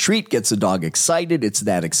and give a treat, gets the dog excited. It's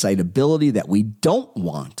that excitability that we don't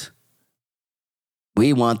want.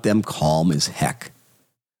 We want them calm as heck.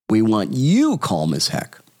 We want you calm as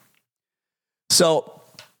heck. So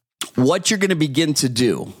what you're going to begin to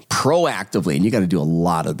do proactively, and you got to do a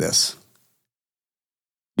lot of this,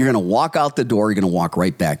 you're going to walk out the door, you're going to walk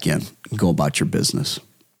right back in and go about your business.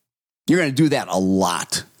 You're going to do that a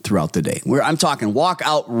lot throughout the day. I'm talking walk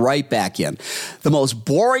out right back in. The most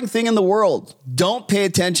boring thing in the world, don't pay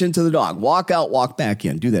attention to the dog. Walk out, walk back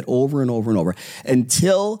in. Do that over and over and over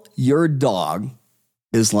until your dog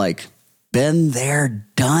is like, been there,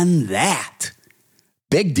 done that.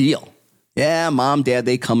 Big deal. Yeah, mom, dad,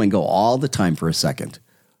 they come and go all the time for a second.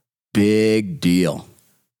 Big deal.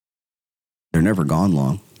 They're never gone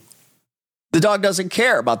long. The dog doesn't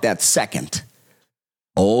care about that second.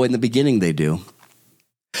 Oh, in the beginning they do.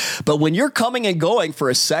 But when you're coming and going for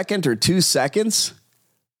a second or 2 seconds,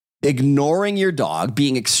 ignoring your dog,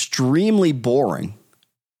 being extremely boring,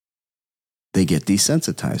 they get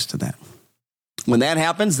desensitized to that. When that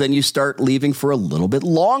happens, then you start leaving for a little bit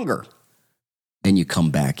longer and you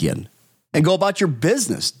come back in and go about your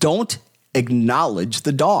business. Don't acknowledge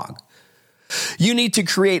the dog. You need to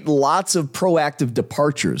create lots of proactive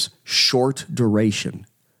departures, short duration.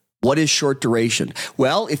 What is short duration?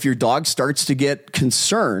 Well, if your dog starts to get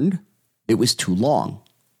concerned, it was too long,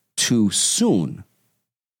 too soon.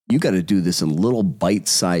 You got to do this in little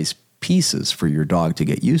bite-sized pieces for your dog to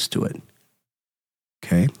get used to it.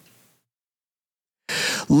 Okay?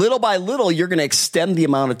 Little by little, you're going to extend the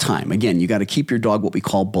amount of time. Again, you got to keep your dog what we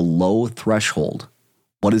call below threshold.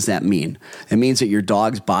 What does that mean? It means that your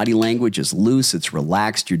dog's body language is loose, it's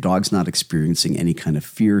relaxed, your dog's not experiencing any kind of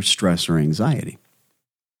fear, stress, or anxiety.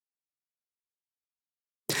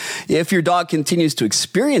 If your dog continues to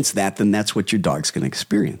experience that, then that's what your dog's going to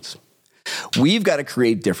experience. We've got to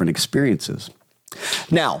create different experiences.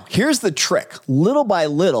 Now, here's the trick. Little by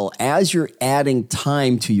little, as you're adding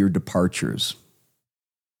time to your departures,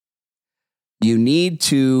 you need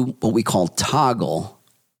to, what we call toggle,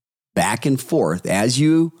 back and forth. As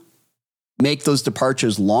you make those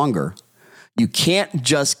departures longer, you can't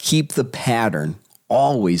just keep the pattern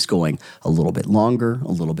always going a little bit longer,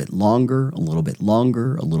 a little bit longer, a little bit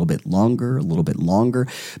longer, a little bit longer, a little bit longer,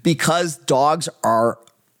 because dogs are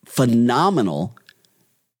phenomenal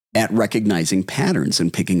at recognizing patterns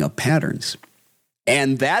and picking up patterns.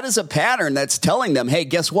 And that is a pattern that's telling them, hey,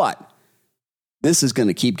 guess what? This is going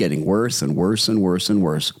to keep getting worse and worse and worse and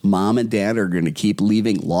worse. Mom and dad are going to keep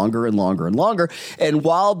leaving longer and longer and longer. And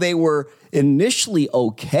while they were initially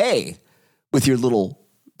okay with your little,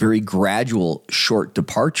 very gradual, short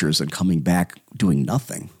departures and coming back doing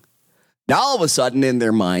nothing, now all of a sudden in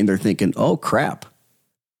their mind, they're thinking, oh, crap,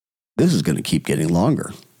 this is going to keep getting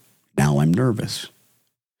longer. Now I'm nervous.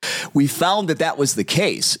 We found that that was the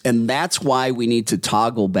case, and that's why we need to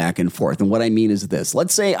toggle back and forth. And what I mean is this.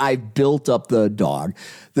 Let's say I've built up the dog.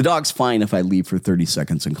 The dog's fine if I leave for 30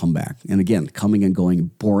 seconds and come back. And again, coming and going,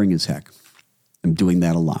 boring as heck. I'm doing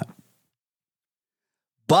that a lot.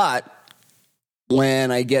 But when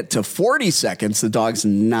I get to 40 seconds, the dog's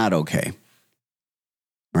not okay.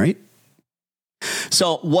 All right?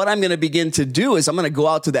 So what I'm going to begin to do is I'm going to go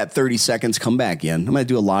out to that 30 seconds, come back in. I'm going to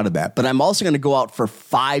do a lot of that. But I'm also going to go out for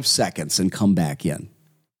 5 seconds and come back in.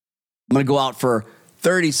 I'm going to go out for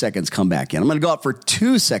 30 seconds, come back in. I'm going to go out for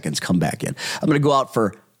 2 seconds, come back in. I'm going to go out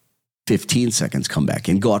for 15 seconds, come back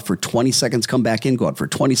in. Go out for 20 seconds, come back in. Go out for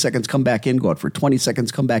 20 seconds, come back in. Go out for 20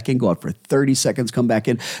 seconds, come back in. Go out for 30 seconds, come back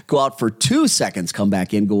in. Go out for 2 seconds, come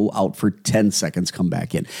back in. Go out for 10 seconds, come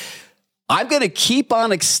back in. I'm going to keep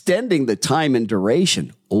on extending the time and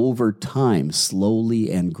duration over time, slowly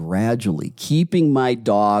and gradually, keeping my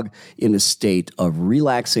dog in a state of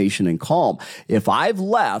relaxation and calm. If I've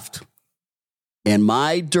left and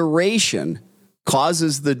my duration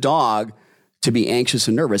causes the dog to be anxious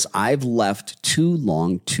and nervous, I've left too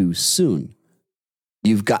long, too soon.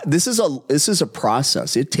 This is a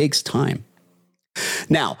process. It takes time.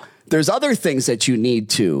 Now, there's other things that you need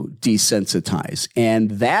to desensitize, and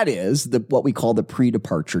that is what we call the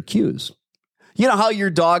pre-departure cues. You know how your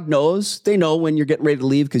dog knows? They know when you're getting ready to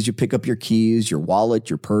leave because you pick up your keys, your wallet,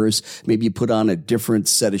 your purse. Maybe you put on a different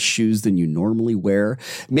set of shoes than you normally wear.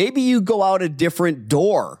 Maybe you go out a different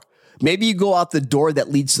door. Maybe you go out the door that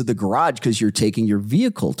leads to the garage because you're taking your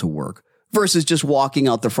vehicle to work versus just walking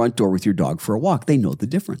out the front door with your dog for a walk. They know the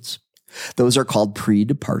difference. Those are called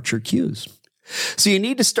pre-departure cues. So you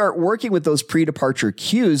need to start working with those pre-departure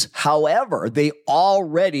cues. However, they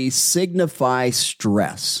already signify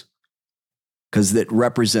stress because that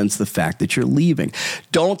represents the fact that you're leaving.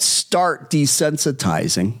 Don't start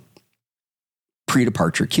desensitizing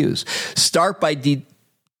pre-departure cues. Start by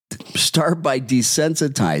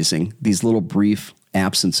desensitizing these little brief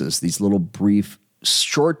absences, these little brief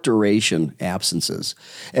short duration absences.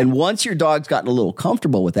 And once your dog's gotten a little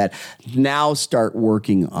comfortable with that, now start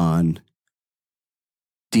working on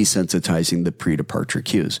desensitizing the pre-departure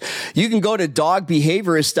cues. You can go to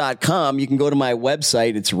dogbehaviorist.com. You can go to my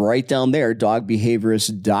website. It's right down there,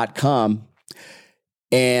 dogbehaviorist.com.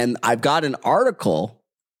 And I've got an article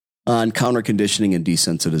on counter conditioning and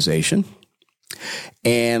desensitization.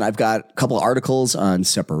 And I've got a couple of articles on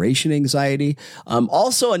separation anxiety.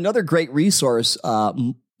 Also, another great resource,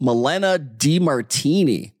 Milena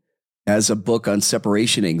DiMartini has a book on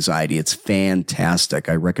separation anxiety. It's fantastic.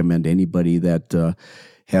 I recommend anybody that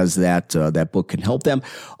has that book can help them.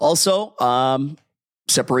 Also,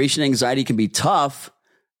 separation anxiety can be tough.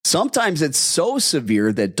 Sometimes it's so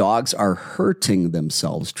severe that dogs are hurting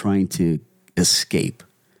themselves trying to escape.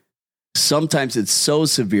 Sometimes it's so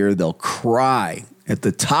severe they'll cry at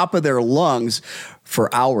the top of their lungs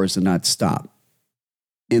for hours and not stop.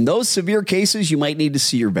 In those severe cases, you might need to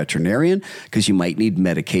see your veterinarian because you might need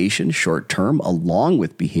medication short-term along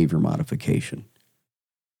with behavior modification.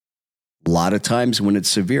 A lot of times when it's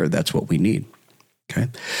severe, that's what we need. Okay.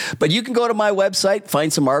 But you can go to my website,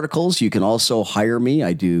 find some articles. You can also hire me.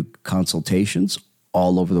 I do consultations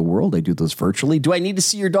all over the world. I do those virtually. Do I need to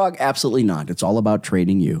see your dog? Absolutely not. It's all about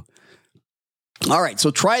training you. All right.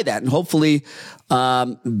 So try that and hopefully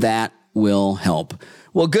that will help.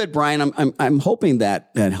 Well, good, Brian. I'm hoping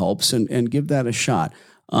that helps and give that a shot.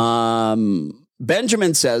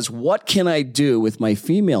 Benjamin says, what can I do with my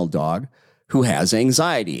female dog who has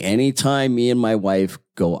anxiety? Anytime me and my wife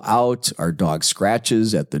go out, our dog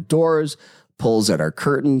scratches at the doors, pulls at our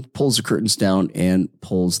curtain, pulls the curtains down, and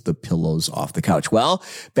pulls the pillows off the couch. Well,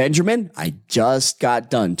 Benjamin, I just got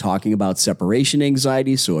done talking about separation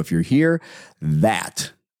anxiety. So if you're here,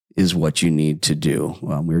 that is what you need to do.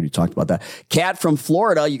 Well, we already talked about that. Cat from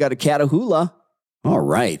Florida, you got a Catahoula. All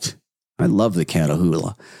right. I love the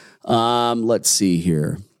Catahoula. Let's see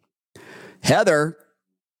here. Heather,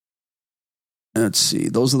 let's see.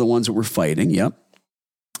 Those are the ones that we're fighting. Yep.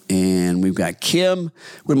 And we've got Kim.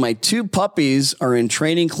 When my two puppies are in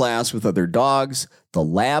training class with other dogs, the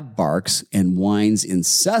lab barks and whines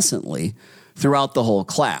incessantly throughout the whole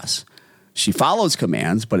class. She follows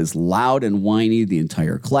commands, but is loud and whiny the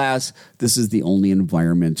entire class. This is the only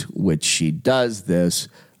environment which she does this.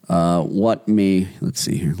 Let's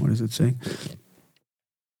see here. What does it say?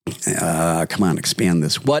 Come on, expand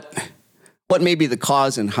this. What may be the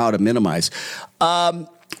cause and how to minimize?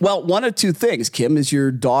 Well, one of two things. Kim, is your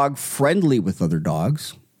dog friendly with other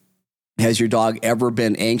dogs? Has your dog ever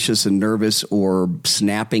been anxious and nervous or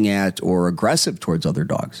snapping at or aggressive towards other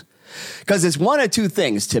dogs? Because it's one of two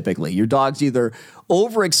things typically. Your dog's either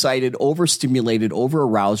overexcited, overstimulated,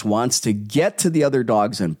 overaroused, wants to get to the other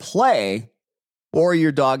dogs and play, or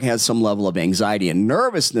your dog has some level of anxiety and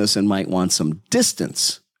nervousness and might want some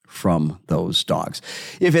distance from those dogs.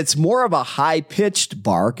 If it's more of a high-pitched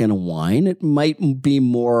bark and a whine, it might be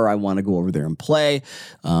more, I want to go over there and play.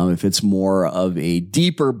 If it's more of a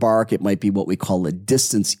deeper bark, it might be what we call a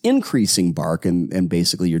distance-increasing bark, and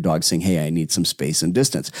basically your dog's saying, hey, I need some space and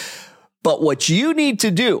distance. But what you need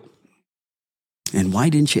to do, and why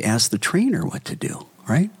didn't you ask the trainer what to do,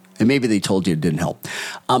 right? And maybe they told you it didn't help.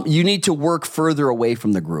 You need to work further away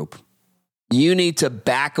from the group. You need to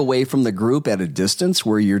back away from the group at a distance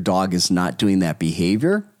where your dog is not doing that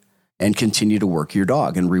behavior and continue to work your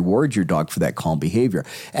dog and reward your dog for that calm behavior.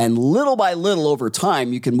 And little by little over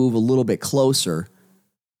time, you can move a little bit closer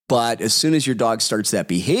But as soon as your dog starts that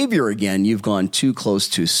behavior again, you've gone too close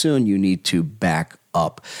too soon. You need to back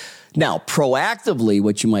up. Now, proactively,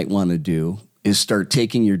 what you might want to do is start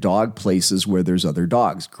taking your dog places where there's other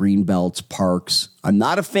dogs, green belts, parks. I'm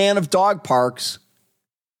not a fan of dog parks.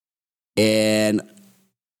 And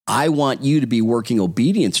I want you to be working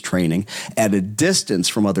obedience training at a distance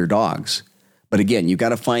from other dogs. But again, you've got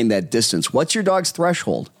to find that distance. What's your dog's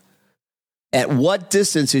threshold? At what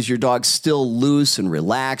distance is your dog still loose and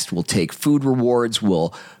relaxed, will take food rewards,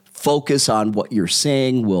 will focus on what you're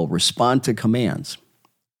saying, will respond to commands?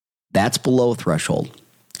 That's below threshold.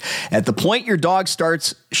 At the point your dog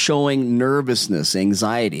starts showing nervousness,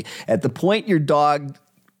 anxiety, at the point your dog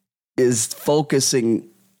is focusing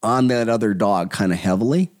on that other dog kind of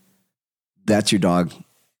heavily, that's your dog,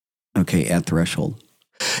 okay, at threshold.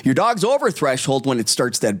 Your dog's over threshold when it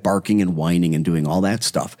starts that barking and whining and doing all that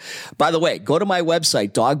stuff. By the way, go to my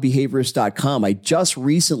website, dogbehaviorist.com. I just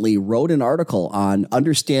recently wrote an article on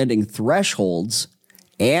understanding thresholds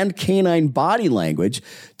and canine body language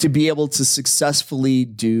to be able to successfully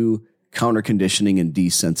do counter conditioning and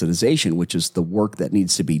desensitization, which is the work that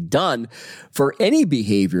needs to be done for any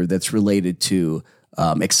behavior that's related to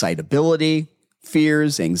excitability,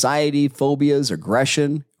 fears, anxiety, phobias,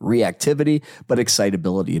 aggression, reactivity, but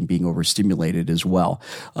excitability and being overstimulated as well.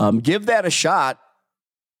 Give that a shot.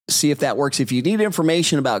 See if that works. If you need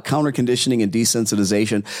information about counter conditioning and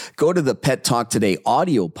desensitization, go to the Pet Talk Today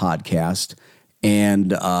audio podcast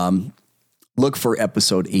and look for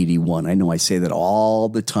episode 81. I know I say that all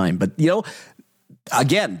the time, but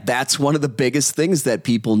again, that's one of the biggest things that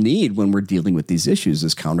people need when we're dealing with these issues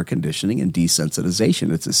is counter conditioning and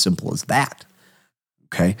desensitization. It's as simple as that.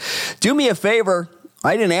 Okay. Do me a favor.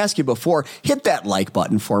 I didn't ask you before. Hit that like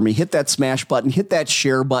button for me. Hit that smash button. Hit that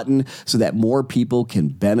share button so that more people can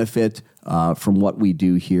benefit from what we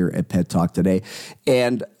do here at Pet Talk Today.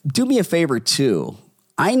 And do me a favor too.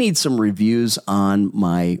 I need some reviews on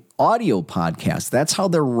my audio podcast. That's how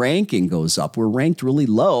the ranking goes up. We're ranked really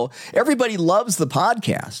low. Everybody loves the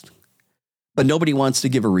podcast, but nobody wants to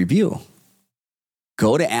give a review.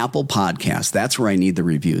 Go to Apple Podcasts. That's where I need the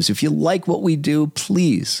reviews. If you like what we do,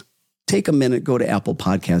 please take a minute, go to Apple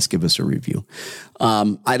Podcasts, give us a review.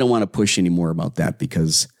 I don't want to push any more about that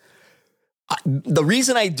because the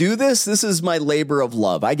reason I do this is my labor of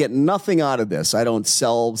love. I get nothing out of this. I don't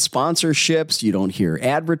sell sponsorships. You don't hear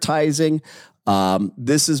advertising.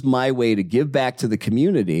 This is my way to give back to the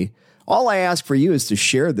community. All I ask for you is to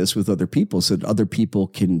share this with other people so that other people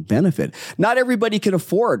can benefit. Not everybody can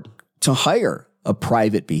afford to hire a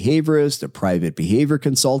private behaviorist, a private behavior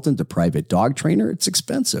consultant, a private dog trainer. It's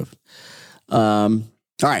expensive. All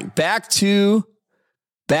right, back to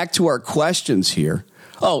our questions here.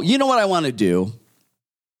 Oh, you know what I want to do?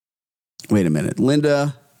 Wait a minute.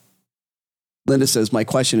 Linda says, my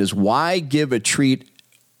question is, why give a treat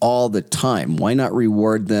all the time? Why not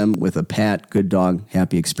reward them with a pat, good dog,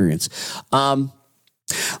 happy experience?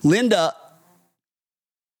 Linda,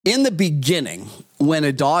 in the beginning, when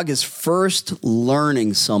a dog is first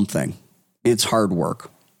learning something, it's hard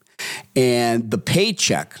work. And the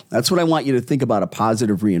paycheck, that's what I want you to think about a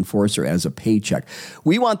positive reinforcer as a paycheck.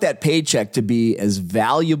 We want that paycheck to be as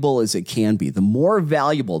valuable as it can be. The more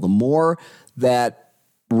valuable, the more that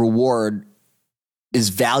reward is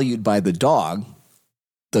valued by the dog,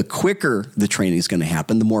 the quicker the training is going to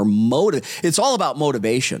happen, the more it's all about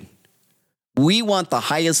motivation. We want the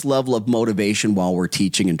highest level of motivation while we're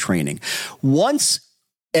teaching and training.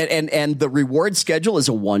 And the reward schedule is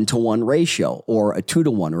a 1-to-1 ratio or a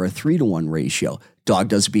 2-to-1 or a 3-to-1 ratio. Dog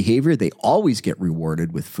does behavior. They always get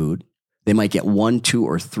rewarded with food. They might get 1, 2,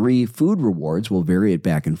 or 3 food rewards. We'll vary it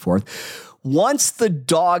back and forth. Once the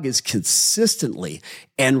dog is consistently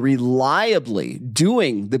and reliably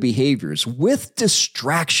doing the behaviors with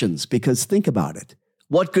distractions, because think about it.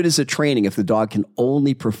 What good is it training if the dog can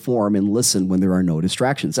only perform and listen when there are no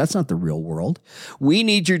distractions? That's not the real world. We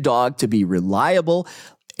need your dog to be reliable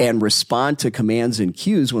and respond to commands and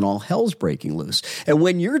cues when all hell's breaking loose. And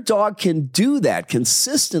when your dog can do that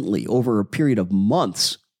consistently over a period of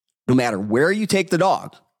months, no matter where you take the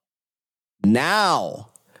dog, now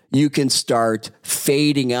you can start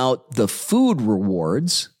fading out the food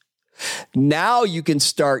rewards. Now you can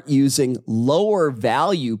start using lower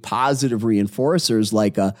value positive reinforcers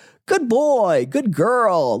like a good boy, good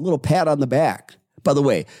girl, a little pat on the back. By the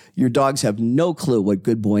way, your dogs have no clue what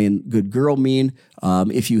good boy and good girl mean.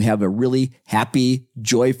 If you have a really happy,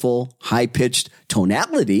 joyful, high-pitched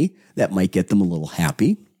tonality, that might get them a little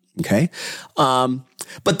happy. Okay.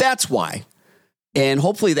 But that's why. And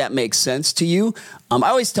hopefully that makes sense to you. I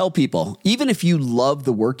always tell people, even if you love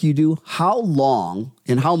the work you do, how long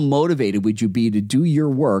and how motivated would you be to do your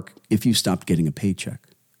work if you stopped getting a paycheck?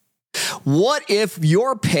 What if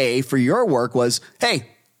your pay for your work was, hey,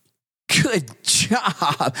 good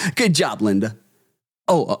job. Good job, Linda.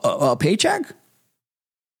 Oh, a paycheck?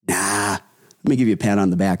 Nah, let me give you a pat on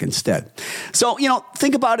the back instead. So,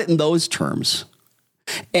 think about it in those terms.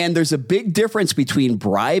 And there's a big difference between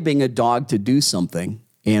bribing a dog to do something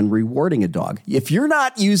and rewarding a dog. If you're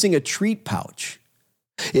not using a treat pouch,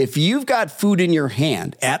 if you've got food in your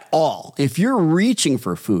hand at all, if you're reaching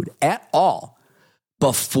for food at all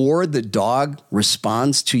before the dog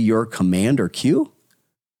responds to your command or cue,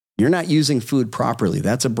 you're not using food properly.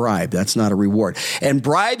 That's a bribe. That's not a reward. And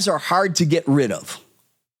bribes are hard to get rid of.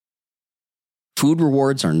 Food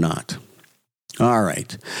rewards are not. All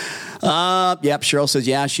right. Yep. Cheryl says,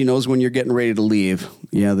 yeah, she knows when you're getting ready to leave.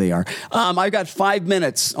 Yeah, they are. I've got 5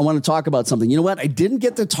 minutes. I want to talk about something. You know what? I didn't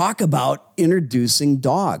get to talk about introducing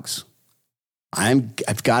dogs.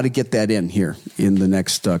 I've got to get that in here in the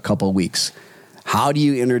next couple of weeks. How do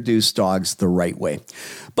you introduce dogs the right way?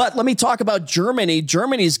 But let me talk about Germany.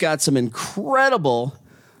 Germany's got some incredible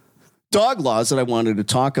dog laws that I wanted to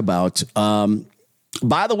talk about.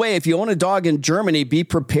 By the way, if you own a dog in Germany, be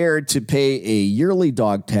prepared to pay a yearly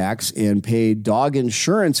dog tax and pay dog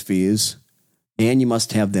insurance fees, and you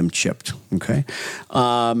must have them chipped. Okay.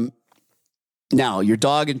 Now, your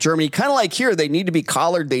dog in Germany, kind of like here, they need to be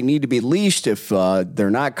collared. They need to be leashed. If they're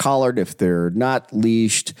not collared, if they're not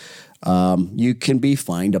leashed, you can be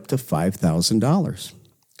fined up to $5,000.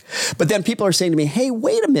 But then people are saying to me, hey,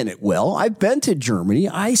 wait a minute, Will, I've been to Germany.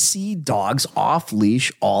 I see dogs off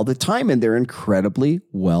leash all the time, and they're incredibly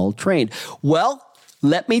well trained. Well,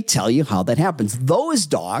 let me tell you how that happens. Those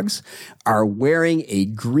dogs are wearing a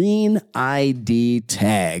green ID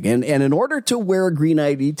tag. And in order to wear a green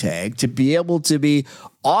ID tag, to be able to be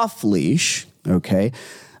off leash, okay,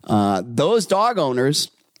 those dog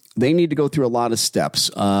owners, they need to go through a lot of steps.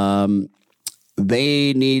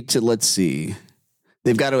 They need to, let's see,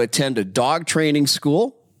 they've got to attend a dog training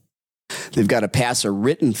school. They've got to pass a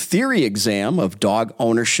written theory exam of dog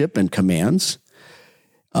ownership and commands.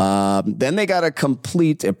 Then they got to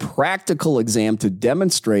complete a practical exam to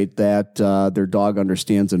demonstrate that their dog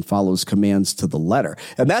understands and follows commands to the letter.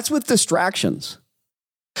 And that's with distractions.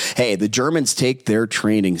 Hey, the Germans take their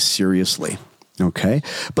training seriously. Okay.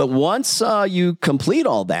 But once you complete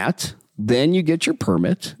all that, then you get your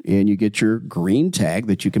permit and you get your green tag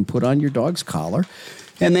that you can put on your dog's collar.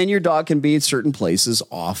 And then your dog can be at certain places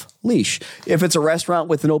off leash. If it's a restaurant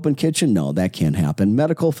with an open kitchen, no, that can't happen.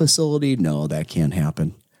 Medical facility, no, that can't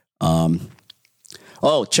happen.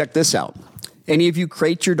 Check this out. Any of you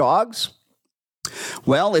crate your dogs?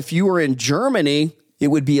 Well, if you were in Germany, it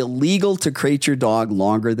would be illegal to crate your dog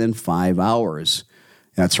longer than 5 hours.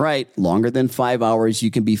 That's right. Longer than 5 hours,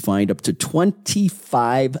 you can be fined up to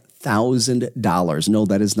 $25,000. No,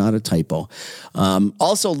 that is not a typo.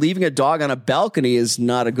 Also, leaving a dog on a balcony is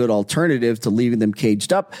not a good alternative to leaving them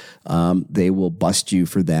caged up. They will bust you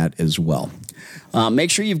for that as well.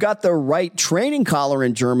 Make sure you've got the right training collar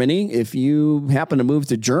in Germany. If you happen to move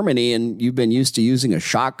to Germany and you've been used to using a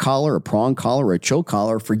shock collar, a prong collar, or a choke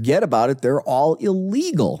collar, forget about it. They're all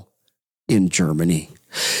illegal in Germany.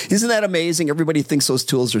 Isn't that amazing? Everybody thinks those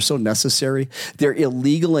tools are so necessary. They're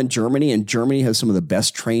illegal in Germany, and Germany has some of the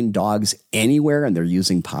best trained dogs anywhere, and they're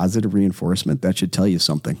using positive reinforcement. That should tell you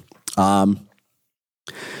something.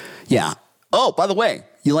 Yeah. Oh, by the way,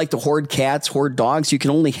 you like to hoard cats, hoard dogs? You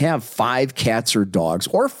can only have 5 cats or dogs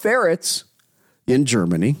or ferrets in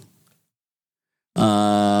Germany.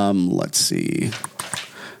 Let's see.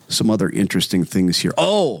 Some other interesting things here.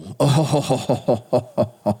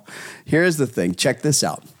 Here's the thing. Check this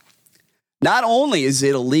out. Not only is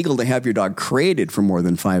it illegal to have your dog crated for more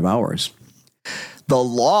than 5 hours, the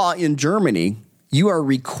law in Germany, you are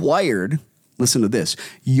required, listen to this,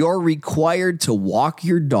 you're required to walk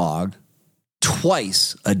your dog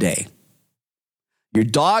twice a day. Your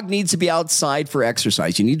dog needs to be outside for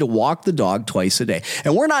exercise. You need to walk the dog twice a day.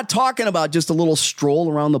 And we're not talking about just a little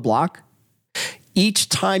stroll around the block. Each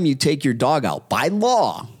time you take your dog out, by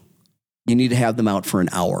law, you need to have them out for an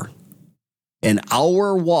hour. An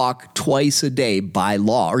hour walk twice a day by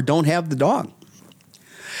law, or don't have the dog.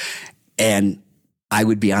 And I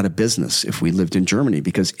would be out of business if we lived in Germany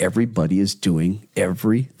because everybody is doing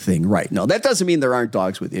everything right. Now, that doesn't mean there aren't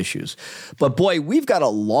dogs with issues. But boy, we've got a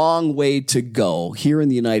long way to go here in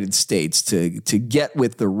the United States to get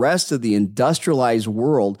with the rest of the industrialized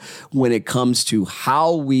world when it comes to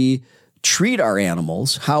how we treat our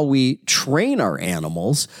animals, how we train our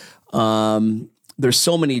animals. there's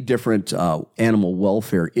so many different animal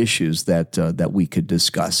welfare issues that we could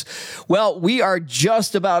discuss. Well, we are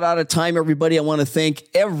just about out of time, everybody. I want to thank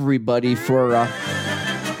everybody for...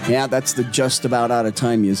 Yeah, that's the just about out of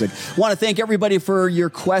time music. I want to thank everybody for your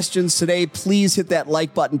questions today. Please hit that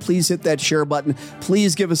like button. Please hit that share button.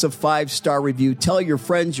 Please give us a 5-star review. Tell your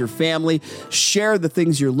friends, your family. Share the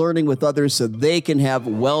things you're learning with others so they can have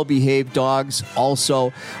well-behaved dogs.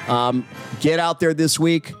 Also, get out there this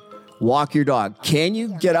week. Walk your dog. Can you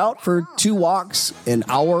get out for 2 walks an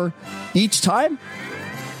hour each time?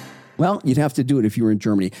 Well, you'd have to do it if you were in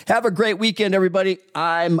Germany. Have a great weekend, everybody.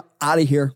 I'm out of here.